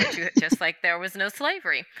North that you just like there was no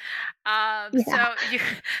slavery. Yeah. So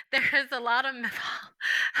there is a lot of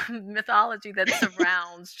mythology that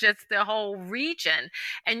surrounds just the whole region,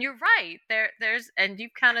 and you're right. And you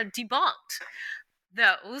kind of debunked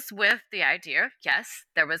those with the idea. Yes,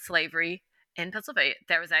 there was slavery in Pennsylvania.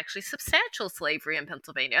 There was actually substantial slavery in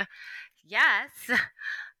Pennsylvania. Yes,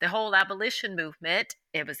 the whole abolition movement.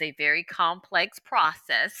 It was a very complex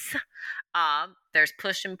process. There's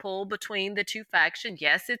push and pull between the two factions.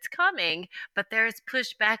 Yes, it's coming, but there's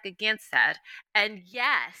pushback against that. And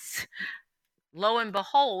yes, lo and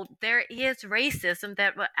behold, there is racism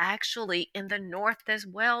that was actually in the North as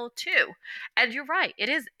well, too. And you're right. It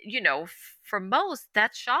is, for most,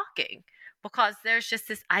 that's shocking because there's just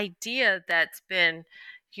this idea that's been,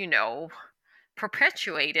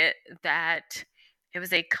 perpetuated that it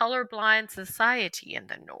was a colorblind society in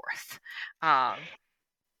the North. And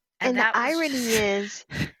the That was irony just...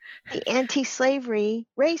 is the anti-slavery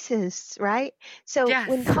racists, right? So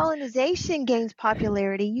when Yes. colonization gains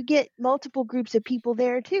popularity, you get multiple groups of people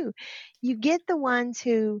there too. You get the ones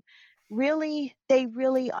who really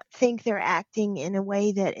think they're acting in a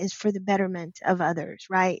way that is for the betterment of others,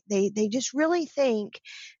 right? They just really think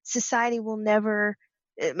society will never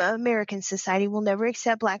American society will never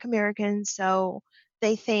accept Black Americans, so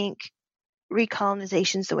they think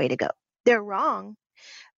recolonization is the way to go. They're wrong,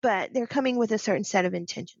 but they're coming with a certain set of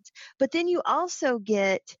intentions. But then you also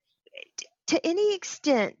get, to any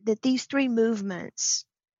extent that these three movements,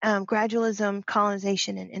 gradualism,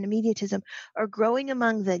 colonization, and immediatism, are growing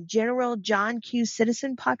among the general John Q.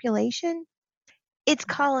 citizen population, it's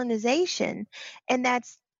colonization. And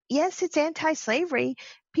that's, yes, it's anti-slavery.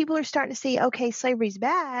 People are starting to see, okay, slavery's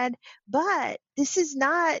bad, but this is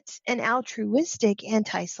not an altruistic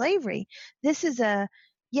anti-slavery. This is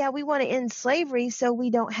yeah, we want to end slavery so we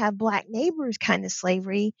don't have Black neighbors kind of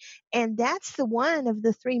slavery. And that's the one of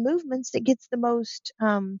the three movements that gets the most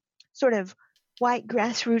sort of white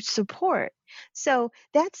grassroots support. So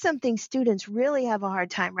that's something students really have a hard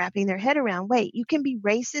time wrapping their head around. Wait, you can be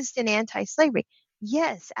racist and anti-slavery.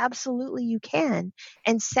 Yes, absolutely you can.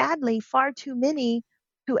 And sadly, far too many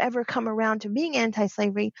who ever come around to being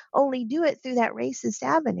anti-slavery only do it through that racist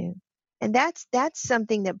avenue. And that's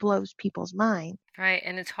something that blows people's mind. Right,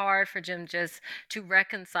 and it's hard for Jim just to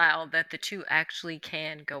reconcile that the two actually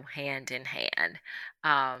can go hand in hand,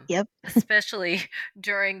 Yep. especially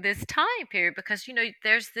during this time period, because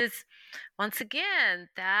there's this, once again,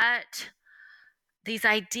 that these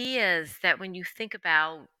ideas that when you think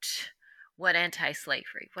about what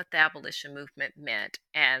anti-slavery, what the abolition movement meant,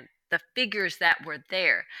 and the figures that were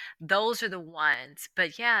there, those are the ones.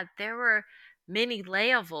 But yeah, there were many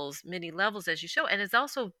levels as you show, and it's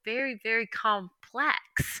also very, very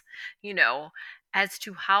complex, you know, as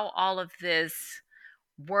to how all of this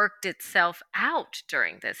worked itself out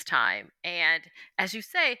during this time. And as you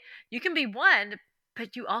say, you can be one,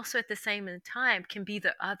 but you also at the same time can be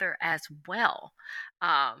the other as well.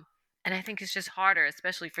 Um, and I think it's just harder,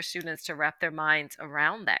 especially for students, to wrap their minds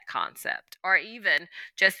around that concept, or even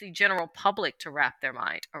just the general public to wrap their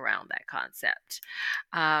mind around that concept.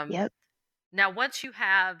 Um, Yep. Now, once you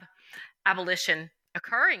have abolition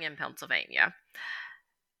occurring in Pennsylvania,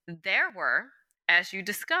 there were, as you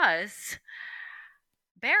discussed,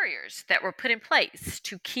 barriers that were put in place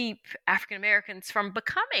to keep African Americans from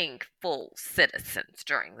becoming full citizens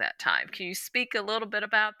during that time. Can you speak a little bit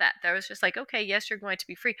about that? There was just like, okay, yes, you're going to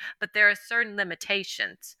be free, but there are certain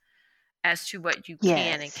limitations as to what you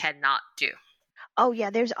can and Yes. cannot do. Oh yeah,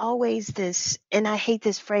 there's always this, and I hate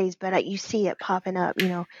this phrase, but you see it popping up,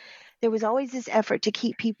 there was always this effort to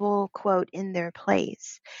keep people, quote, in their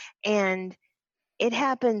place. And it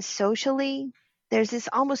happens socially. There's this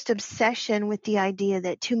almost obsession with the idea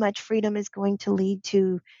that too much freedom is going to lead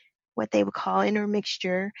to what they would call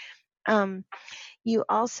intermixture. Um, you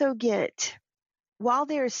also get, while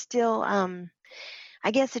there's still,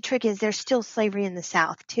 I guess the trick is there's still slavery in the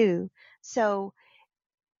South too. So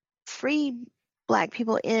free Black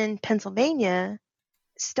people in Pennsylvania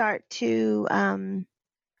start to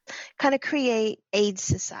kind of create aid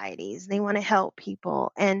societies. They want to help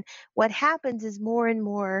people. And what happens is more and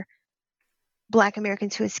more Black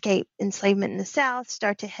Americans who escape enslavement in the South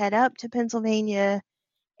start to head up to Pennsylvania.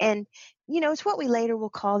 And, it's what we later will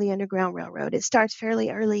call the Underground Railroad. It starts fairly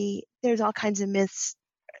early. There's all kinds of myths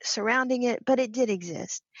surrounding it, but it did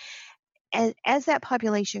exist. And as that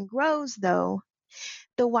population grows, though,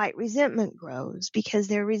 the white resentment grows because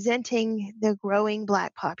they're resenting the growing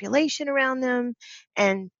Black population around them,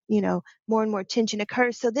 and more and more tension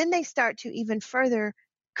occurs. So then they start to even further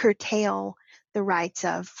curtail the rights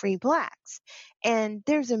of free Blacks. And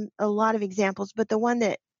there's a lot of examples, but the one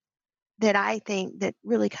that I think that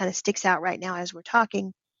really kind of sticks out right now as we're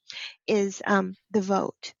talking is the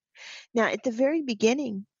vote. Now, at the very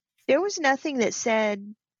beginning, there was nothing that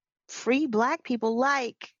said free Black people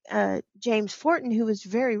like James Forten, who was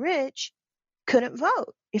very rich, couldn't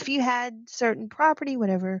vote. If you had certain property,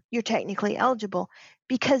 whatever, you're technically eligible,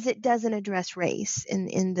 because it doesn't address race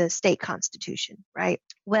in the state constitution, right?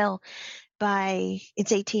 Well,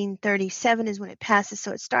 it's 1837 is when it passes,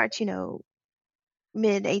 so it starts,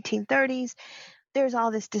 mid 1830s. There's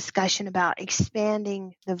all this discussion about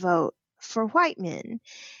expanding the vote for white men.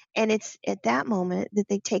 And it's at that moment that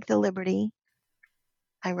they take the liberty,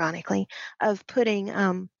 ironically, of putting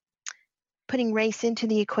race into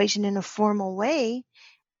the equation in a formal way,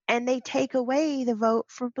 and they take away the vote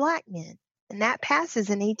for Black men. And that passes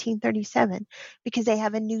in 1837 because they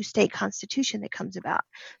have a new state constitution that comes about.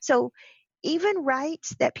 So even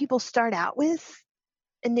rights that people start out with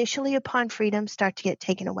initially upon freedom start to get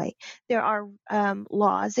taken away. There are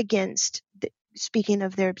laws against, speaking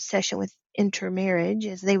of their obsession with intermarriage,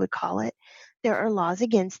 as they would call it, there are laws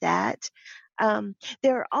against that.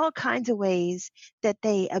 There are all kinds of ways that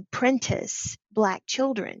they apprentice Black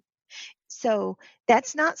children. So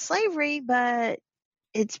that's not slavery, but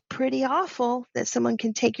it's pretty awful that someone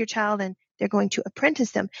can take your child and they're going to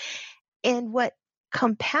apprentice them. And what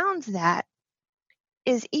compounds that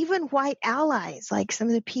is even white allies, like some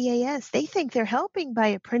of the PAS, they think they're helping by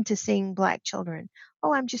apprenticing Black children.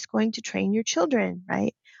 Oh, I'm just going to train your children,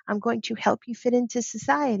 right? I'm going to help you fit into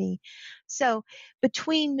society. So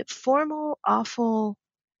between formal, awful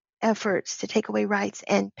efforts to take away rights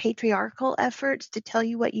and patriarchal efforts to tell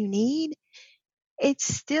you what you need,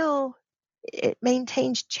 it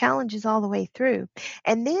maintains challenges all the way through.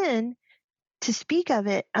 And then to speak of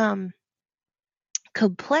it,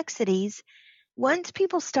 complexities, once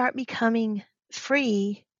people start becoming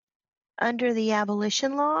free under the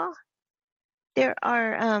abolition law, there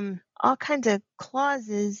are all kinds of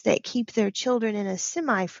clauses that keep their children in a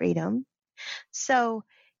semi-freedom. So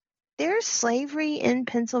there's slavery in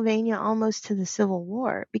Pennsylvania almost to the Civil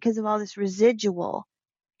War because of all this residual.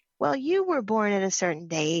 Well, you were born at a certain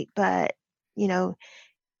date, but you know,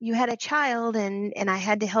 you had a child and I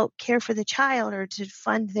had to help care for the child or to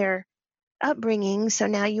fund their upbringing. So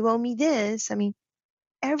now you owe me this. I mean,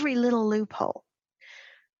 every little loophole.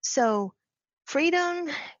 So freedom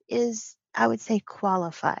is, I would say,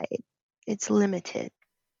 qualified. It's limited.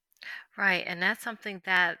 Right. And that's something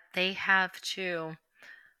that they have to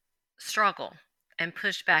struggle and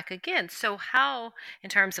push back against. So, how, in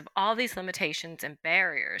terms of all these limitations and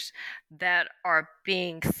barriers that are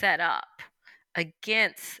being set up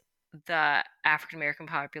against the African American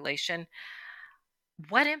population,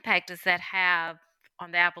 what impact does that have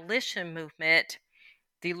on the abolition movement,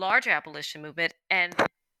 the larger abolition movement, and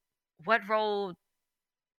what role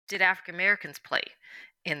did African Americans play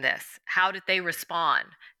in this? How did they respond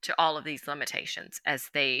to all of these limitations as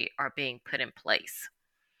they are being put in place?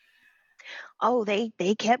 Oh, they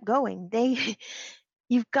kept going.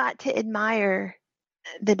 You've got to admire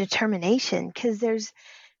the determination because there's,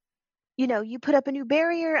 you put up a new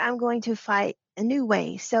barrier, I'm going to fight a new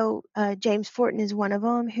way. So James Forten is one of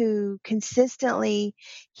them who consistently,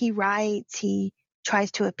 he writes, he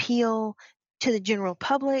tries to appeal to the general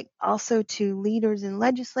public, also to leaders and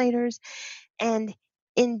legislators. And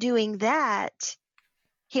in doing that,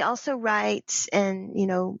 he also writes and,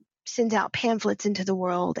 sends out pamphlets into the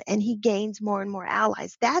world, and he gains more and more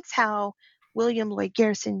allies. That's how William Lloyd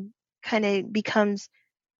Garrison kind of becomes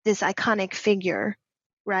this iconic figure,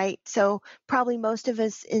 right? So probably most of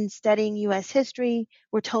us in studying U.S. history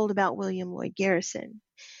were told about William Lloyd Garrison,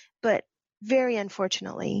 but very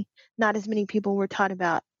unfortunately, not as many people were taught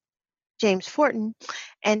about James Forten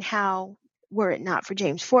and how, were it not for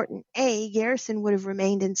James Forten, A, Garrison would have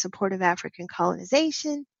remained in support of African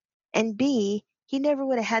colonization, and B, he never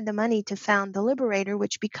would have had the money to found the Liberator,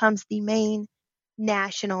 which becomes the main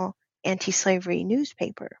national anti-slavery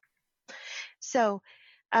newspaper. So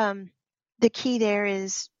the key there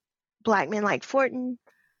is Black men like Forten,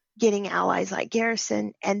 getting allies like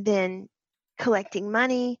Garrison, and then collecting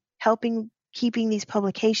money, helping keeping these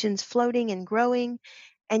publications floating and growing,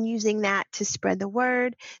 and using that to spread the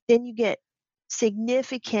word. Then you get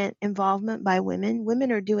significant involvement by women.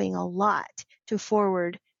 Women are doing a lot to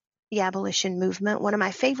forward the abolition movement. One of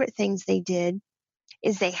my favorite things they did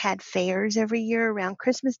is they had fairs every year around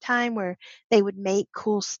Christmas time where they would make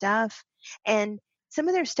cool stuff. And some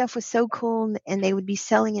of their stuff was so cool and they would be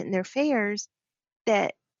selling it in their fairs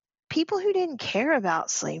that people who didn't care about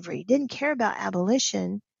slavery, didn't care about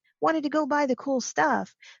abolition, wanted to go buy the cool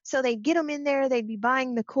stuff. So they'd get them in there, they'd be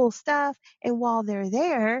buying the cool stuff. And while they're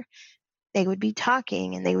there, they would be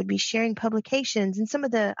talking and they would be sharing publications. And some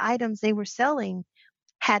of the items they were selling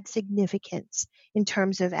had significance in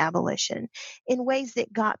terms of abolition in ways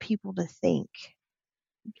that got people to think.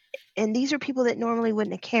 And these are people that normally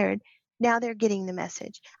wouldn't have cared. Now they're getting the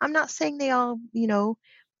message. I'm not saying they all,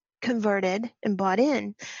 converted and bought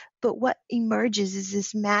in, but what emerges is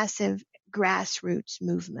this massive grassroots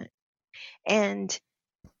movement. And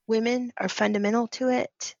women are fundamental to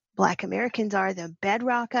it. Black Americans are the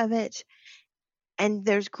bedrock of it. And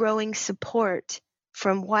there's growing support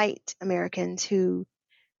from white Americans who,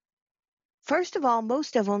 first of all,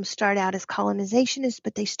 most of them start out as colonizationists,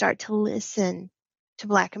 but they start to listen to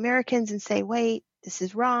Black Americans and say, wait, this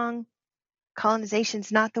is wrong.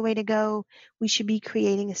 Colonization's not the way to go. We should be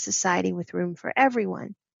creating a society with room for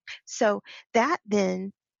everyone. So that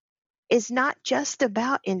then is not just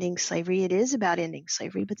about ending slavery. It is about ending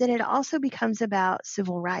slavery, but then it also becomes about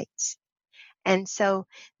civil rights. And so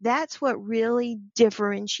that's what really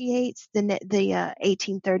differentiates the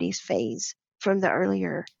 1830s phase from the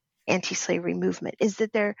earlier anti-slavery movement, is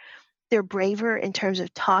that they're braver in terms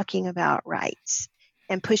of talking about rights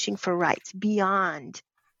and pushing for rights beyond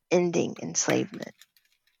ending enslavement.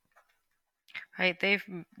 Right.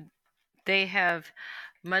 They have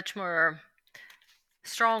much more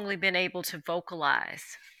strongly been able to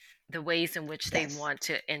vocalize the ways in which they Yes. want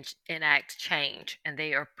to enact change, and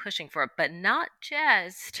they are pushing for it, but not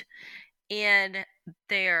just in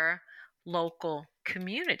their local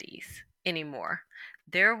communities anymore.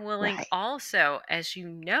 They're willing Right. also, as you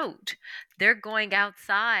note, they're going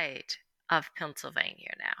outside of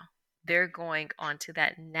Pennsylvania now. They're going onto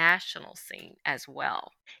that national scene as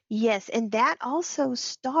well. Yes, and that also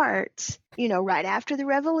starts, right after the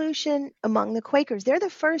Revolution among the Quakers. They're the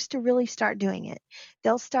first to really start doing it.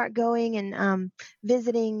 They'll start going and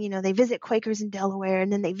visiting, they visit Quakers in Delaware,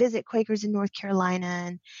 and then they visit Quakers in North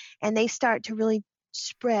Carolina, and they start to really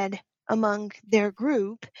spread among their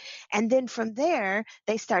group. And then from there,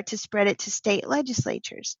 they start to spread it to state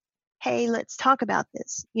legislatures. Hey, let's talk about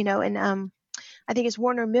this, and I think it's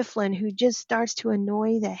Warner Mifflin who just starts to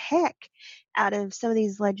annoy the heck out of some of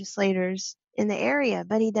these legislators in the area,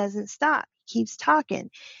 but he doesn't stop. He keeps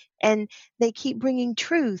talking. And they keep bringing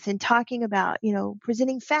truth and talking about,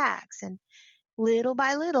 presenting facts. And little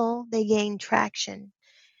by little, they gain traction.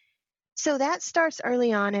 So that starts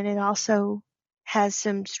early on, and it also has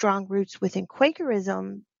some strong roots within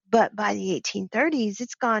Quakerism. But by the 1830s,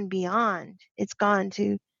 it's gone beyond. It's gone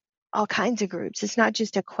to all kinds of groups. It's not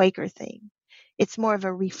just a Quaker thing. It's more of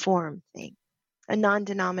a reform thing, a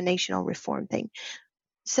non-denominational reform thing.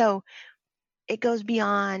 So it goes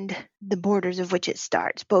beyond the borders of which it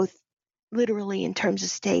starts, both literally in terms of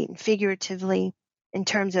state and figuratively in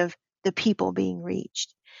terms of the people being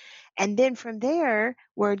reached. And then from there,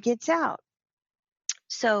 word gets out.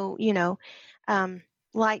 So,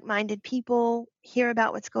 like-minded people hear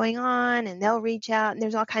about what's going on, and they'll reach out, and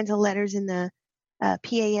there's all kinds of letters in the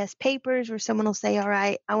PAS papers where someone will say, all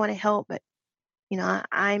right, I want to help, but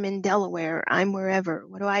I'm in Delaware, I'm wherever,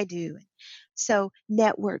 what do I do? So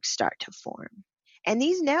networks start to form. And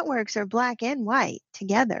these networks are black and white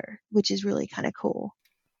together, which is really kind of cool.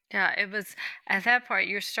 Yeah, it was at that part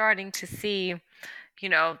you're starting to see,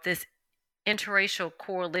 this interracial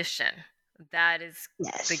coalition that is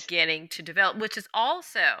Yes. beginning to develop, which is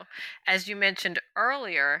also, as you mentioned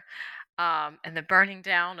earlier, in the burning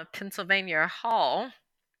down of Pennsylvania Hall,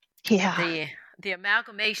 Yeah. the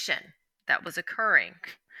amalgamation that was occurring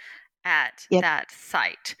at Yep. that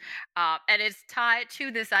site. And it's tied to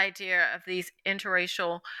this idea of these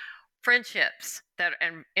interracial friendships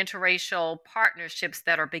and interracial partnerships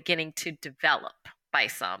that are beginning to develop by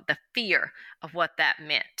some, the fear of what that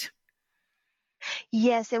meant.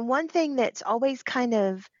 Yes. And one thing that's always kind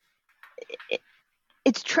of,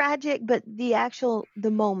 it's tragic, but the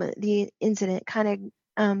moment, the incident kind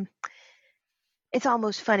of, it's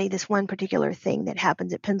almost funny, this one particular thing that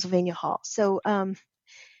happens at Pennsylvania Hall. So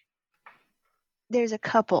there's a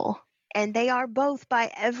couple, and they are both,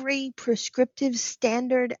 by every prescriptive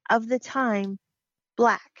standard of the time,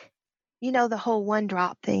 black. The whole one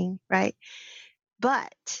drop thing, right?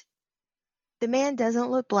 But the man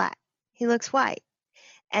doesn't look black. He looks white.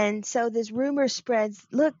 And so this rumor spreads,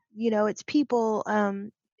 look, it's people,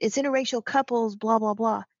 it's interracial couples, blah, blah,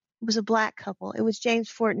 blah. It was a black couple. It was James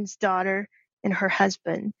Fortin's daughter and her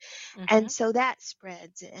husband. Mm-hmm. And so that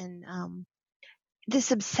spreads. And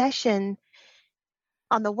this obsession,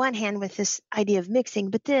 on the one hand, with this idea of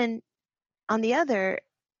mixing, but then on the other,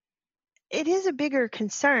 it is a bigger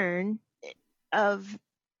concern of,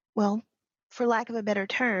 well, for lack of a better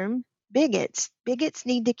term, bigots. Bigots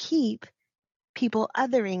need to keep people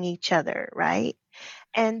othering each other, right?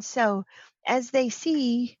 And so as they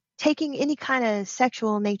see, taking any kind of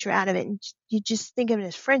sexual nature out of it, and you just think of it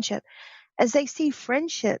as friendship, as they see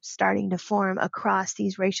friendships starting to form across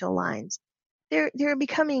these racial lines, they're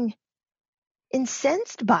becoming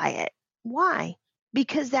incensed by it. Why?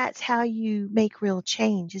 Because that's how you make real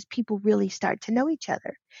change, is people really start to know each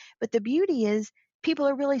other. But the beauty is people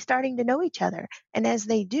are really starting to know each other. And as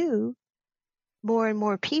they do, more and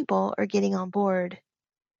more people are getting on board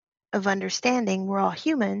of understanding we're all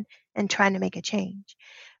human and trying to make a change.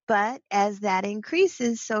 But as that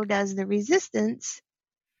increases, so does the resistance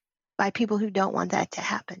by people who don't want that to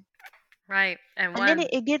happen. Right. And then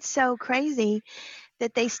it gets so crazy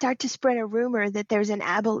that they start to spread a rumor that there's a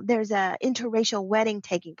interracial wedding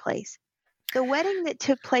taking place. The wedding that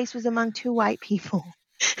took place was among two white people.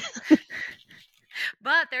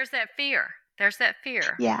 But there's that fear.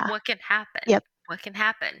 Yeah. What can happen? Yep. what can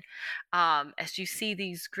happen as you see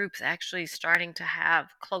these groups actually starting to have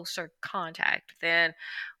closer contact? Then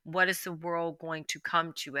what is the world going to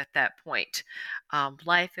come to at that point?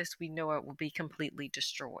 Life as we know it will be completely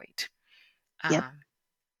destroyed. Yep. Um,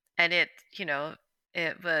 and it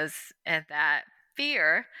was, and that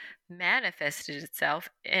fear manifested itself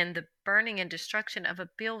in the burning and destruction of a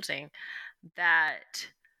building that,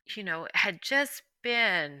 had just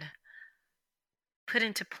been put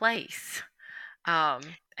into place. And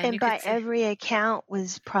And you could by see, every account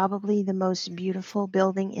was probably the most beautiful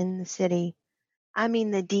building in the city. I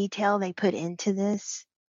mean, the detail they put into this,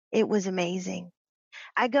 it was amazing.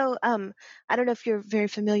 I don't know if you're very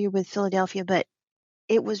familiar with Philadelphia, but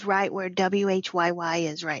it was right where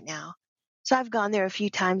WHYY is right now. So I've gone there a few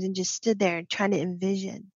times and just stood there and trying to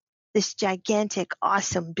envision this gigantic,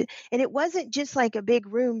 awesome, and it wasn't just like a big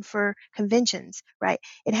room for conventions, right?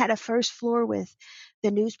 It had a first floor with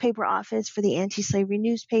the newspaper office for the anti-slavery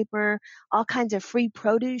newspaper, all kinds of free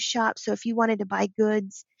produce shops. So if you wanted to buy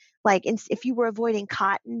goods, like if you were avoiding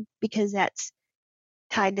cotton because that's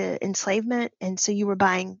tied to enslavement, and so you were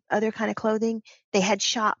buying other kind of clothing, they had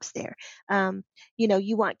shops there.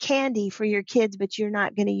 You want candy for your kids but you're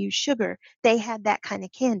not going to use sugar, they had that kind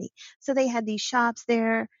of candy. So they had these shops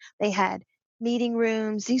there, they had meeting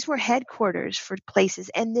rooms, these were headquarters for places,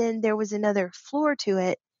 and then there was another floor to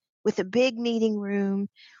it with a big meeting room.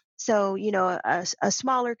 So a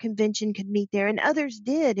smaller convention could meet there, and others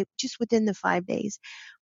did just within the 5 days.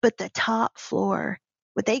 But the top floor,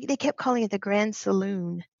 what they kept calling it the Grand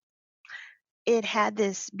Saloon, it had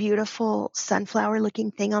this beautiful sunflower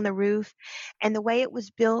looking thing on the roof. And the way it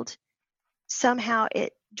was built, somehow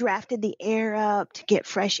it drafted the air up to get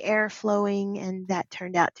fresh air flowing. And that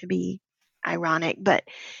turned out to be ironic. But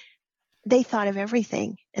they thought of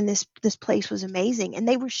everything. And this place was amazing. And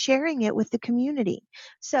they were sharing it with the community.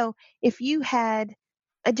 So if you had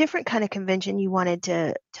a different kind of convention you wanted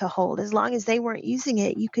to hold, as long as they weren't using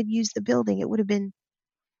it, you could use the building. It would have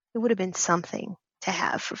been something to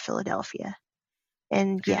have for Philadelphia.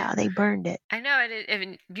 And and yeah, they burned it. I know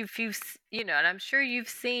and and I'm sure you've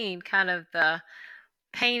seen kind of the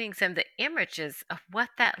paintings and the images of what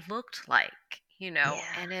that looked like, Yeah.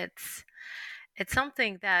 and it's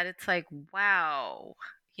something that it's like, wow,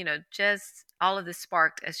 just all of this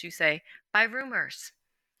sparked, as you say, by rumors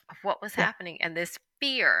of what was Yep. happening and this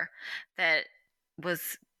fear that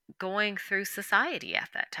was going through society at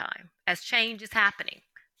that time. As change is happening,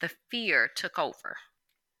 the fear took over.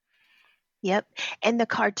 Yep. And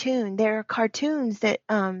there are cartoons that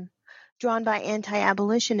drawn by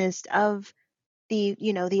anti-abolitionists of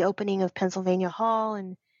the opening of Pennsylvania Hall.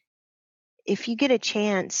 And if you get a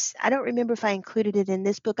chance, I don't remember if I included it in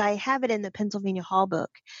this book. I have it in the Pennsylvania Hall book,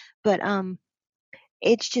 but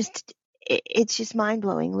it's just it's just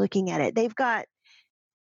mind-blowing looking at it. They've got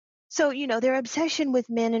their obsession with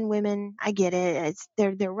men and women, I get it.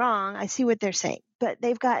 They're wrong. I see what they're saying. But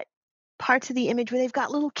they've got parts of the image where they've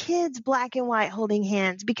got little kids black and white holding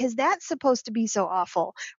hands because that's supposed to be so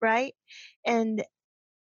awful, right? And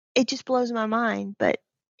it just blows my mind, but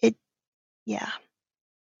it yeah,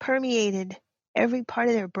 permeated every part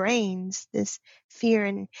of their brains, this fear.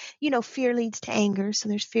 And fear leads to anger, so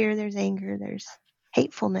there's fear, there's anger, there's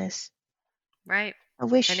hatefulness. Right. I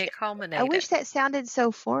And wish it I culminated. wish that sounded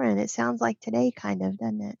so foreign. It sounds like today kind of,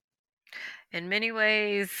 doesn't it? In many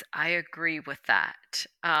ways, I agree with that.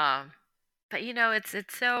 But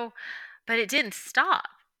it's so, but it didn't stop.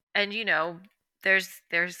 And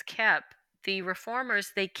there's kept the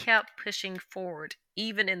reformers. They kept pushing forward,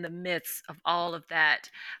 even in the midst of all of that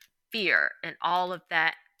fear and all of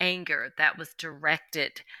that anger that was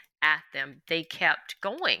directed at them. They kept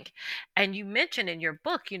going. And you mentioned in your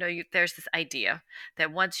book, there's this idea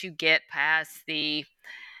that once you get past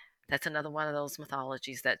that's another one of those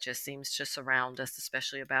mythologies that just seems to surround us,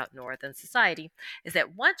 especially about Northern society, is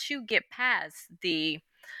that once you get past the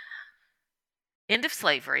end of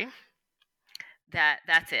slavery,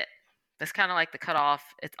 that's it. That's kind of like the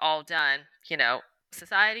cutoff. It's all done.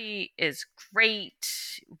 Society is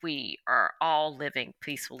great. We are all living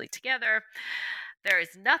peacefully together. There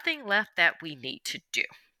is nothing left that we need to do.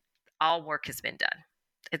 All work has been done.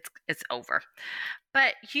 It's over.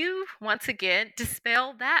 But you once again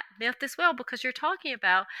dispel that myth as well, because you're talking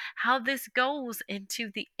about how this goes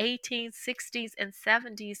into the 1860s and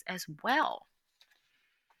 70s as well.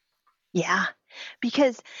 Yeah.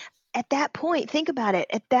 Because at that point, think about it.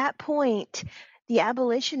 At that point, the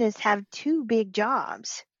abolitionists have two big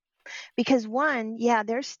jobs. Because one, yeah,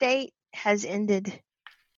 their state has ended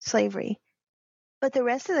slavery, but the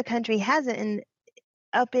rest of the country hasn't, and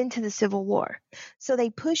up into the Civil War. So they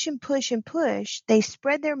push and push and push. They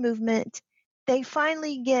spread their movement. they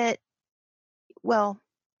finally get, well,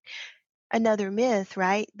 another myth,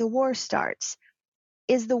 right? The war starts.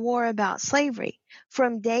 Is the war about slavery?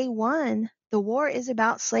 From day one, the war is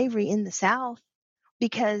about slavery in the South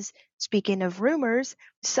because, speaking of rumors,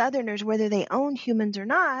 Southerners, whether they own humans or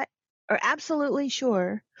not, are absolutely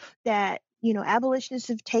sure that, abolitionists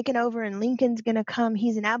have taken over and Lincoln's going to come.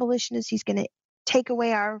 He's an abolitionist. He's going to take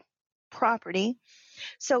away our property.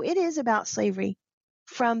 So it is about slavery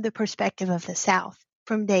from the perspective of the South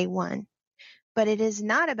from day one. But it is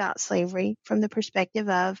not about slavery from the perspective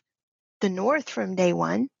of the North from day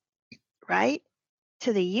one, right?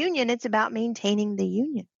 To the Union, it's about maintaining the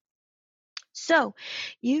Union. So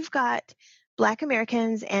you've got Black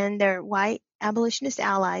Americans and their white abolitionist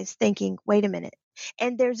allies thinking, wait a minute.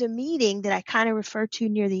 And there's a meeting that I kind of refer to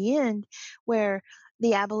near the end where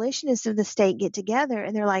the abolitionists of the state get together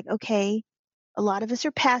and they're like, okay, a lot of us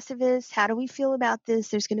are pacifists. How do we feel about this?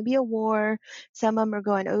 There's going to be a war. Some of them are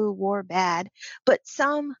going, oh, war bad. But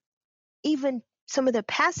even some of the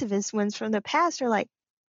pacifist ones from the past are like,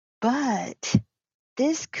 but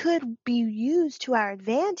this could be used to our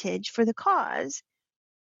advantage for the cause.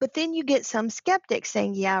 But then you get some skeptics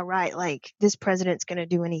saying, yeah, right, like this president's going to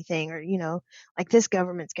do anything, or, like this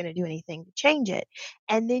government's going to do anything to change it.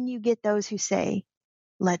 And then you get those who say,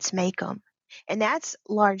 let's make them. And that's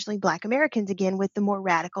largely Black Americans, again, with the more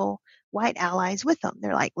radical white allies with them.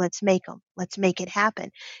 They're like, let's make them. Let's make it happen.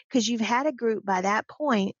 Because you've had a group by that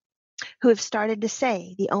point who have started to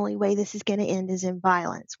say the only way this is going to end is in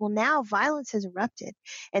violence. Well, now violence has erupted,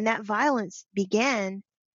 and that violence began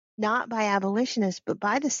not by abolitionists, but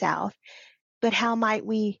by the South. But how might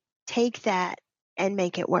we take that and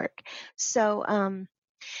make it work? So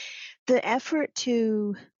the effort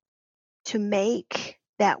to make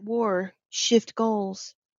that war shift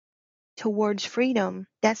goals towards freedom,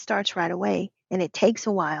 that starts right away, and it takes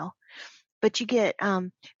a while. But you get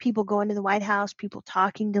people going to the White House, people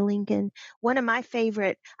talking to Lincoln. One of my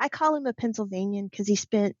favorite, I call him a Pennsylvanian because he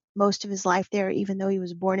spent most of his life there, even though he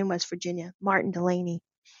was born in West Virginia, Martin Delaney.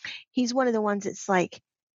 He's one of the ones that's like,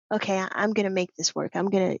 okay, I'm going to make this work. I'm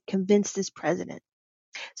going to convince this president.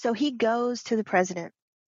 So he goes to the president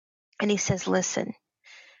and he says, listen,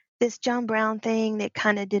 this John Brown thing that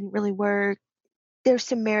kind of didn't really work. There's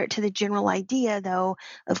some merit to the general idea, though,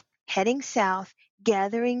 of heading south,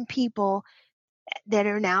 gathering people that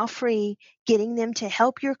are now free, getting them to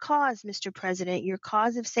help your cause, Mr. President, your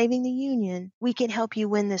cause of saving the Union. We can help you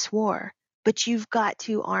win this war, but you've got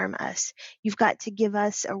to arm us. You've got to give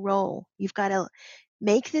us a role. You've got to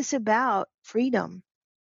make this about freedom,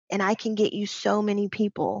 and I can get you so many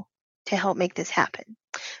people to help make this happen.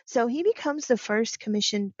 So he becomes the first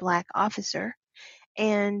commissioned Black officer,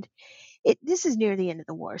 and this is near the end of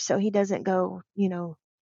the war, so he doesn't go,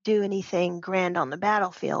 do anything grand on the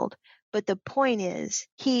battlefield. But the point is,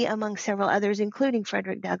 he, among several others, including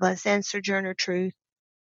Frederick Douglass and Sojourner Truth,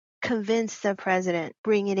 convinced the president,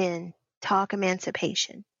 bring it in, talk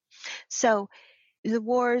emancipation. So the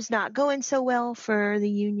war is not going so well for the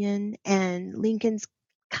Union, and Lincoln's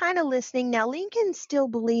kind of listening. Now, Lincoln still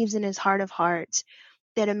believes in his heart of hearts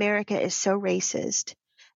that America is so racist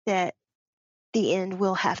that the end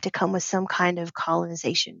will have to come with some kind of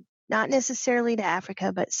colonization, not necessarily to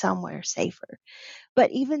Africa, but somewhere safer.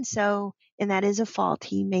 But even so, and that is a fault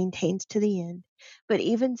he maintains to the end, but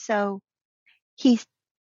even so, he's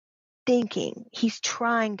he's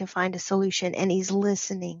trying to find a solution, and he's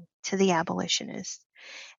listening to the abolitionists.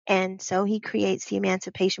 And so he creates the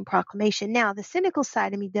Emancipation Proclamation. Now, the cynical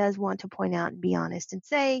side of me does want to point out and be honest and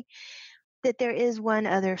say that there is one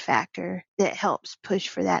other factor that helps push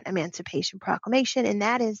for that Emancipation Proclamation, and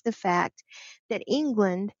that is the fact that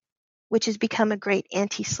England, which has become a great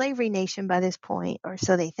anti-slavery nation by this point, or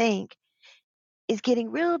so they think, is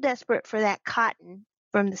getting real desperate for that cotton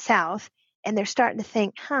from the South, and they're starting to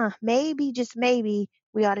think, maybe, just maybe,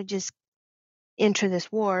 we ought to just enter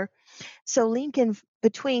this war. So Lincoln,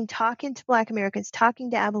 between talking to Black Americans, talking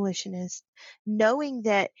to abolitionists, knowing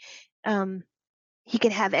that he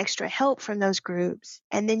could have extra help from those groups,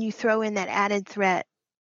 and then you throw in that added threat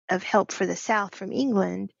of help for the South from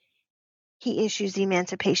England, he issues the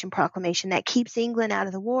Emancipation Proclamation that keeps England out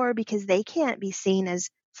of the war because they can't be seen as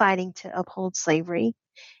fighting to uphold slavery.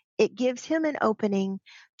 It gives him an opening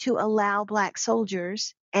to allow Black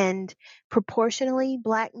soldiers, and proportionally,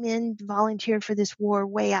 Black men volunteered for this war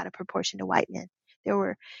way out of proportion to white men.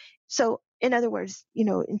 So in other words,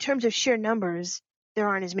 in terms of sheer numbers, there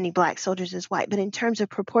aren't as many Black soldiers as white, but in terms of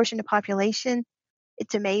proportion to population,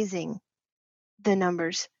 it's amazing the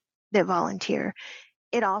numbers that volunteer.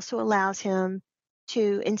 It also allows him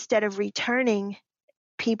to, instead of returning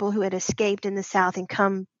people who had escaped in the South and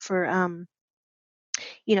come for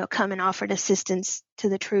come and offered assistance to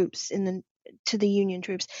the troops to the Union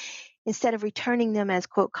troops. Instead of returning them as,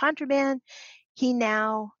 quote, contraband, he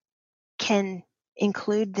now can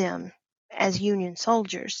include them as Union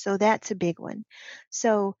soldiers. So that's a big one.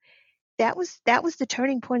 So that was the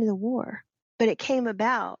turning point of the war. But it came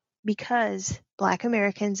about because Black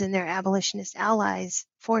Americans and their abolitionist allies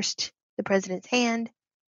forced the president's hand.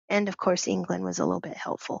 And of course, England was a little bit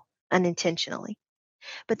helpful unintentionally.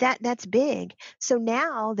 But that's big. So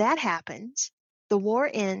now that happens. The war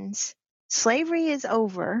ends. Slavery is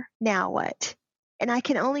over. Now what? And I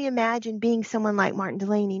can only imagine being someone like Martin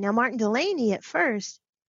Delany. Now, Martin Delany at first,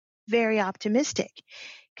 very optimistic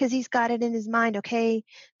because he's got it in his mind, okay,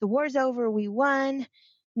 the war's over, we won.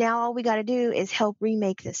 Now all we got to do is help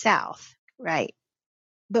remake the South, right?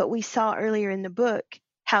 But we saw earlier in the book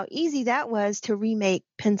how easy that was to remake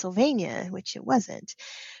Pennsylvania, which it wasn't.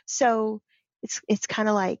 So it's kind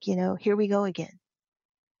of like, here we go again.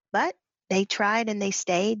 But they tried and they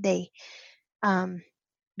stayed. They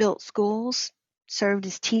built schools, served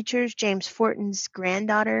as teachers. James Fortin's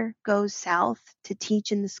granddaughter goes south to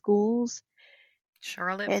teach in the schools.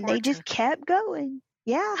 Charlotte And they just Fortin. kept going.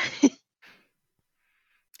 Yeah.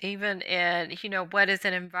 Even in, what is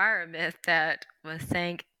an environment that was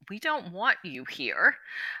saying, we don't want you here.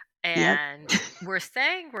 Yep. And we're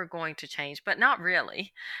saying we're going to change, but not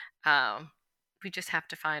really. We just have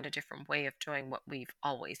to find a different way of doing what we've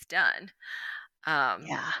always done.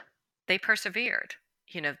 Yeah. They persevered.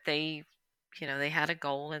 They had a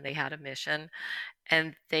goal and they had a mission,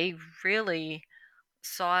 and they really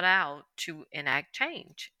sought out to enact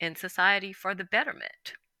change in society for the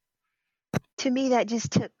betterment. To me, that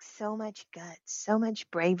just took so much guts, so much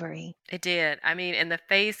bravery. It did. I mean, in the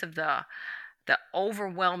face of the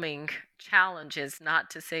overwhelming challenges, not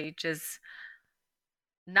to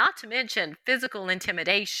mention physical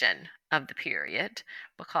intimidation of the period,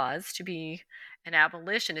 because to be an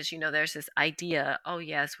abolitionist, there's this idea, oh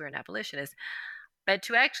yes, we're an abolitionist, but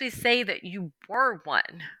to actually say that you were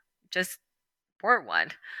one, just were one,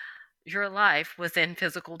 your life was in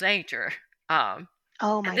physical danger.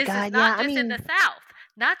 Oh my And this is God. not Yeah. just in the South,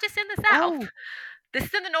 not just in the South. Oh, This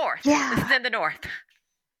is in the North. yeah. This is in the North.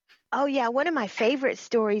 Oh, yeah. One of my favorite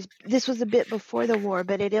stories, this was a bit before the war,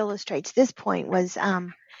 but it illustrates this point, was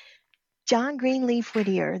John Greenleaf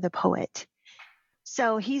Whittier, the poet.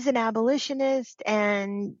 So he's an abolitionist,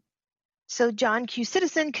 and so John Q.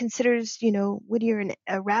 Citizen considers, Whittier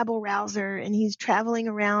a rabble rouser, and he's traveling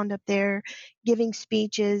around up there giving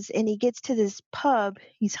speeches, and he gets to this pub.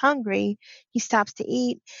 He's hungry. He stops to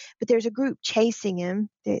eat, but there's a group chasing him.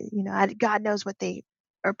 God knows what they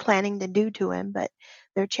are planning to do to him, but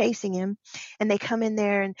they're chasing him, and they come in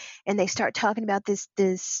there and they start talking about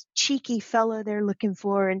this cheeky fellow they're looking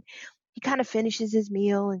for, and he kind of finishes his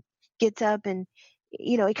meal and gets up and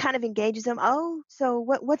he kind of engages him. Oh, so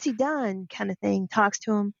what's he done? Kind of thing. Talks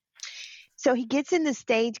to him. So he gets in the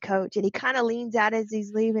stagecoach and he kind of leans out as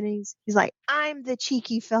he's leaving. And he's like, I'm the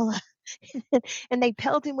cheeky fella. And they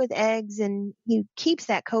pelt him with eggs, and he keeps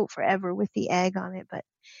that coat forever with the egg on it. But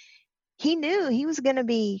he knew he was going to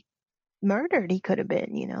be murdered. He could have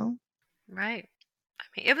been. Right. I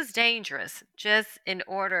mean, it was dangerous just in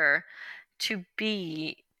order to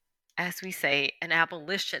be, as we say, an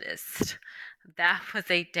abolitionist. That was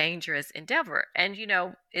a dangerous endeavor. And,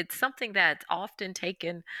 it's something that's often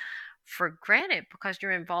taken for granted because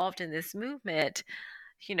you're involved in this movement.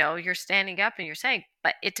 You're standing up and you're saying,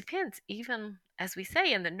 but it depends. Even as we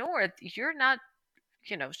say in the North, you're not,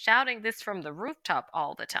 shouting this from the rooftop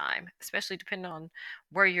all the time, especially depending on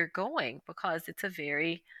where you're going, because it's a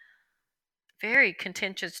very, very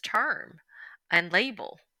contentious term and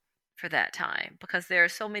label for that time, because there are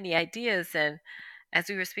so many ideas. And as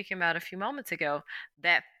we were speaking about a few moments ago,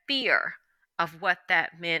 that fear of what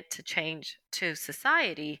that meant to change to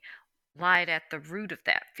society lied at the root of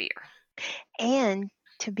that fear. And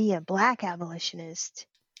to be a Black abolitionist,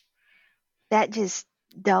 that just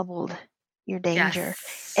doubled your danger.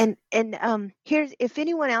 Yes. And here's, if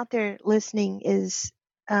anyone out there listening is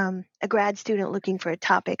a grad student looking for a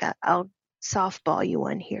topic, I'll softball you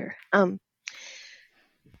one here.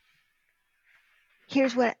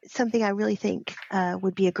 Here's something I really think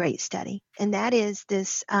would be a great study, and that is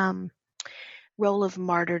this role of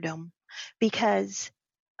martyrdom, because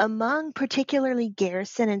among particularly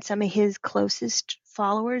Garrison and some of his closest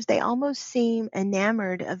followers, they almost seem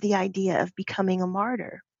enamored of the idea of becoming a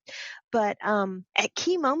martyr. But at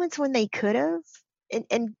key moments when they could have,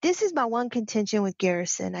 and this is my one contention with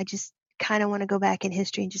Garrison, I just kind of want to go back in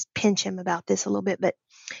history and just pinch him about this a little bit, but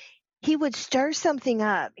he would stir something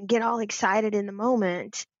up and get all excited in the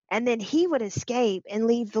moment, And then he would escape and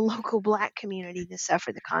leave the local black community to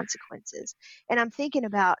suffer the consequences. And I'm thinking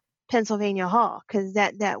about Pennsylvania Hall, because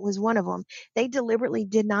that was one of them. They deliberately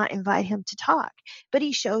did not invite him to talk, but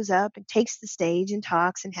he shows up and takes the stage and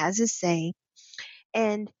talks and has his say.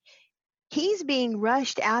 And he's being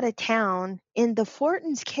rushed out of town in the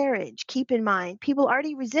Fortons' carriage. Keep in mind, people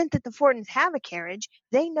already resent that the Fortons have a carriage.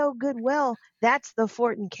 They know good well that's the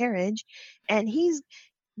Forton carriage. And he's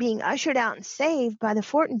being ushered out and saved by the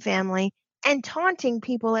Forton family and taunting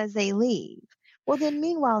people as they leave. Well, then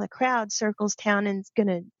meanwhile, the crowd circles town and is going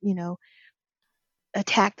to,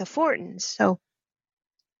 attack the Fortons. So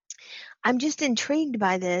I'm just intrigued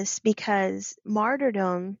by this because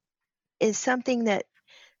martyrdom is something that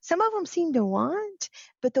some of them seem to want,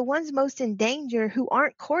 but the ones most in danger who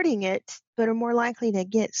aren't courting it but are more likely to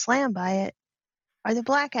get slammed by it are the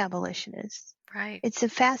black abolitionists. Right. It's a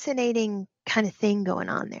fascinating kind of thing going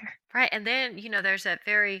on there. Right. And then, there's that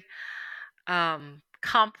very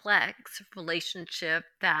complex relationship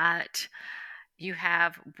that you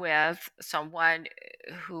have with someone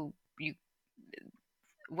who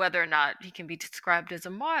whether or not he can be described as a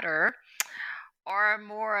martyr or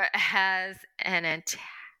more as an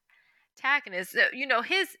antagonist.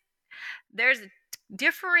 There's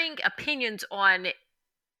differing opinions on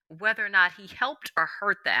whether or not he helped or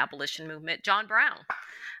hurt the abolition movement. John Brown.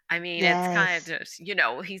 I mean, It's kind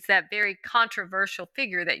of, he's that very controversial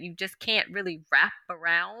figure that you just can't really wrap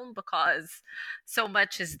around because so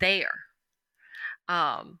much is there.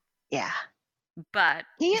 Yeah. But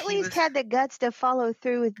he at least had the guts to follow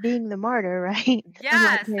through with being the martyr, right?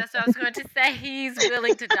 Yes, that's what I was going to say. He's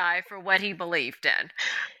willing to die for what he believed in.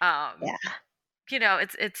 Yeah.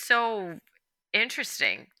 It's so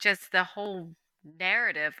interesting, just the whole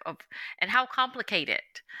narrative of and how complicated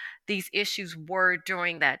these issues were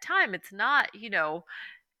during that time. It's not,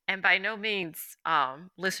 and by no means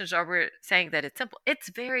listeners are saying that it's simple. It's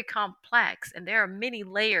very complex, and there are many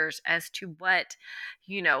layers as to what,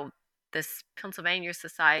 this Pennsylvania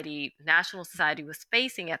Society, National Society was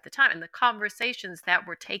facing at the time, and the conversations that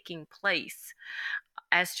were taking place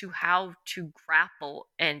as to how to grapple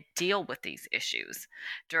and deal with these issues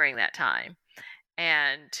during that time.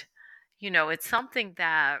 And, it's something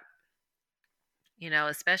that,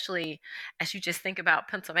 especially as you just think about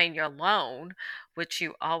Pennsylvania alone, which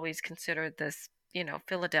you always consider this,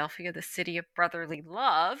 Philadelphia, the city of brotherly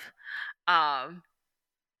love.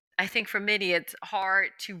 I think for many, it's hard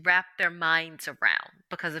to wrap their minds around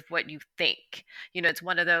because of what you think. It's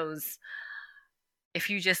one of those,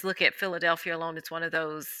 if you just look at Philadelphia alone, it's one of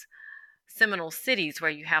those seminal cities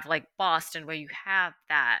where you have like Boston, where you have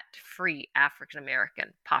that free African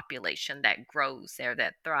American population that grows there,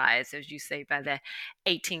 that thrives. As you say, by the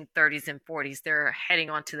 1830s and 40s, they're heading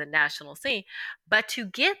onto the national scene. But to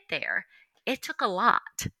get there, it took a lot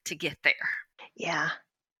to get there. Yeah.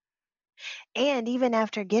 And even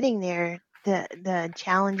after getting there, the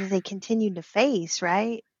challenges they continued to face,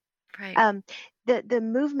 right? Right. The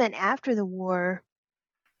movement after the war,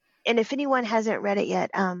 and if anyone hasn't read it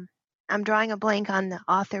yet, I'm drawing a blank on the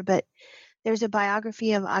author, but there's a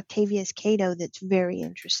biography of Octavius Cato that's very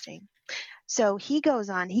interesting. So he goes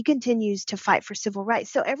on, he continues to fight for civil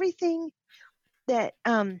rights. So everything that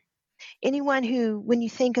anyone who, when you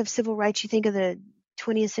think of civil rights, you think of the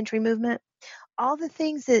 20th century movement. All the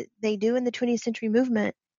things that they do in the 20th century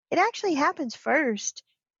movement, it actually happens first,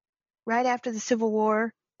 right after the Civil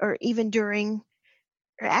War, or even during,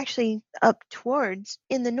 or actually up towards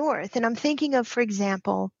in the North. And I'm thinking of, for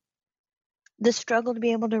example, the struggle to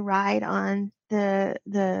be able to ride on the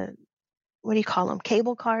what do you call them,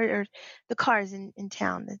 cable car, or the cars in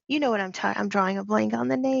town. You know what I'm drawing a blank on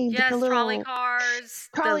the name. Yes, but the trolley little cars.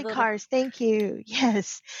 trolley cars, thank you.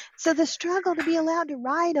 Yes. So the struggle to be allowed to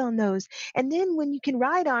ride on those. And then when you can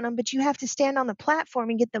ride on them, but you have to stand on the platform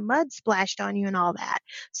and get the mud splashed on you and all that.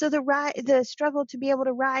 So the struggle to be able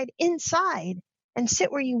to ride inside and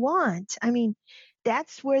sit where you want. I mean,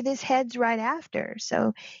 that's where this heads right after.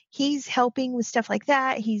 So he's helping with stuff like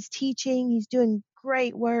that. He's teaching, he's doing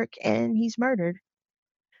great work, and he's murdered.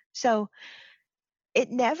 So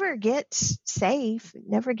it never gets safe. It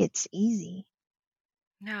never gets easy.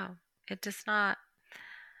 No, it does not.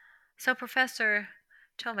 So, Professor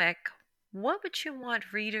Tomek, what would you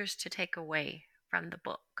want readers to take away from the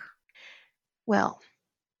book? Well,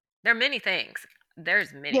 there are many things.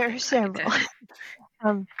 There's many there are things. several.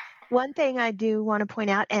 One thing I do want to point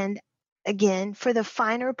out, and again, for the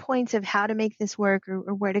finer points of how to make this work,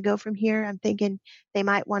 or where to go from here, I'm thinking they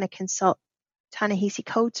might want to consult Ta-Nehisi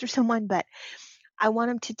Coates or someone, but I want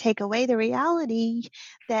them to take away the reality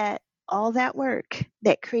that all that work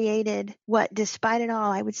that created what, despite it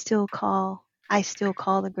all, I would still call I still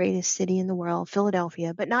call the greatest city in the world,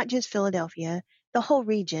 Philadelphia, but not just Philadelphia, the whole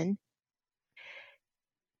region,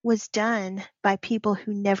 was done by people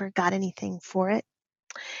who never got anything for it.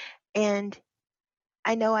 And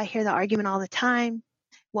I know I hear the argument all the time.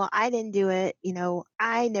 Well, I didn't do it.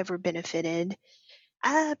 I never benefited.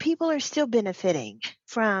 People are still benefiting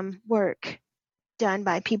from work done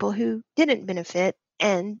by people who didn't benefit,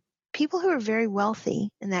 and people who are very wealthy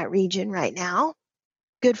in that region right now.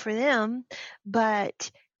 Good for them.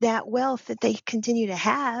 But that wealth that they continue to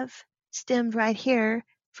have stemmed right here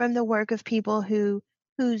from the work of people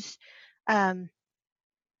whose um,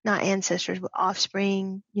 not ancestors, but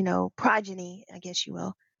offspring, progeny, I guess you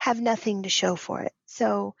will, have nothing to show for it.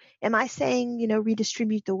 So am I saying,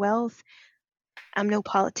 redistribute the wealth? I'm no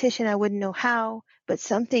politician. I wouldn't know how, but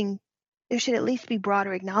there should at least be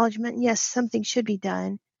broader acknowledgement. Yes, something should be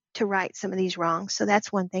done to right some of these wrongs. So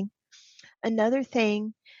that's one thing. Another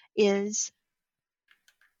thing is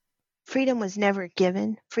freedom was never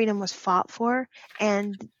given. Freedom was fought for.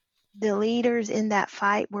 And the leaders in that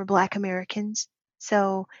fight were Black Americans.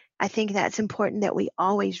 So I think that's important that we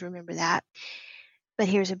always remember that. But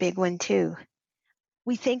here's a big one too.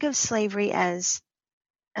 We think of slavery as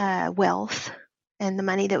wealth and the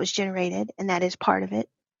money that was generated, and that is part of it.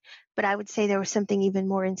 But I would say there was something even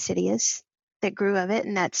more insidious that grew of it,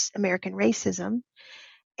 and that's American racism.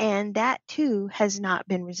 And that too has not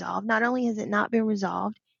been resolved. Not only has it not been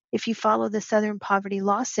resolved, if you follow the Southern Poverty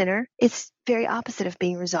Law Center, it's very opposite of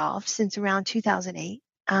being resolved since around 2008.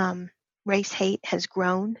 Race hate has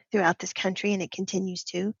grown throughout this country, and it continues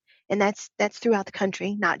to. And that's throughout the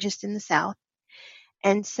country, not just in the South.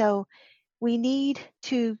 And so we need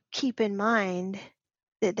to keep in mind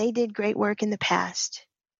that they did great work in the past,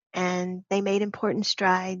 and they made important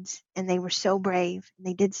strides, and they were so brave, and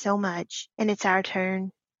they did so much. And it's our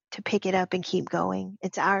turn to pick it up and keep going.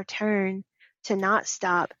 It's our turn to not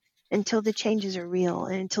stop until the changes are real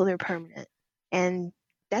and until they're permanent. And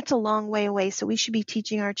that's a long way away. So we should be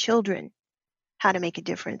teaching our children how to make a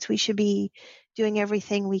difference. We should be doing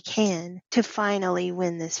everything we can to finally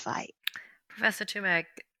win this fight. Professor Tomek,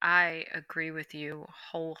 I agree with you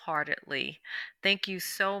wholeheartedly. Thank you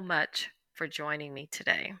so much for joining me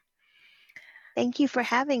today. Thank you for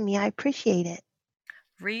having me. I appreciate it.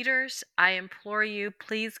 Readers, I implore you,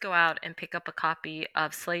 please go out and pick up a copy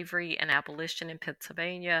of Slavery and Abolition in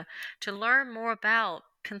Pennsylvania to learn more about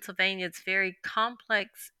Pennsylvania's very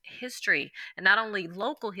complex history, and not only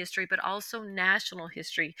local history, but also national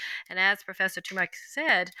history. And as Professor Tomek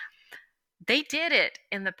said, they did it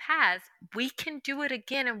in the past. We can do it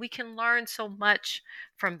again, and we can learn so much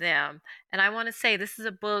from them. And I want to say this is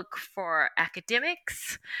a book for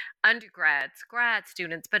academics, undergrads, grad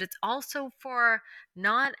students, but it's also for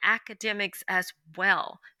non-academics as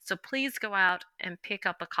well. So please go out and pick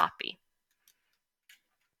up a copy.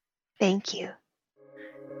 Thank you.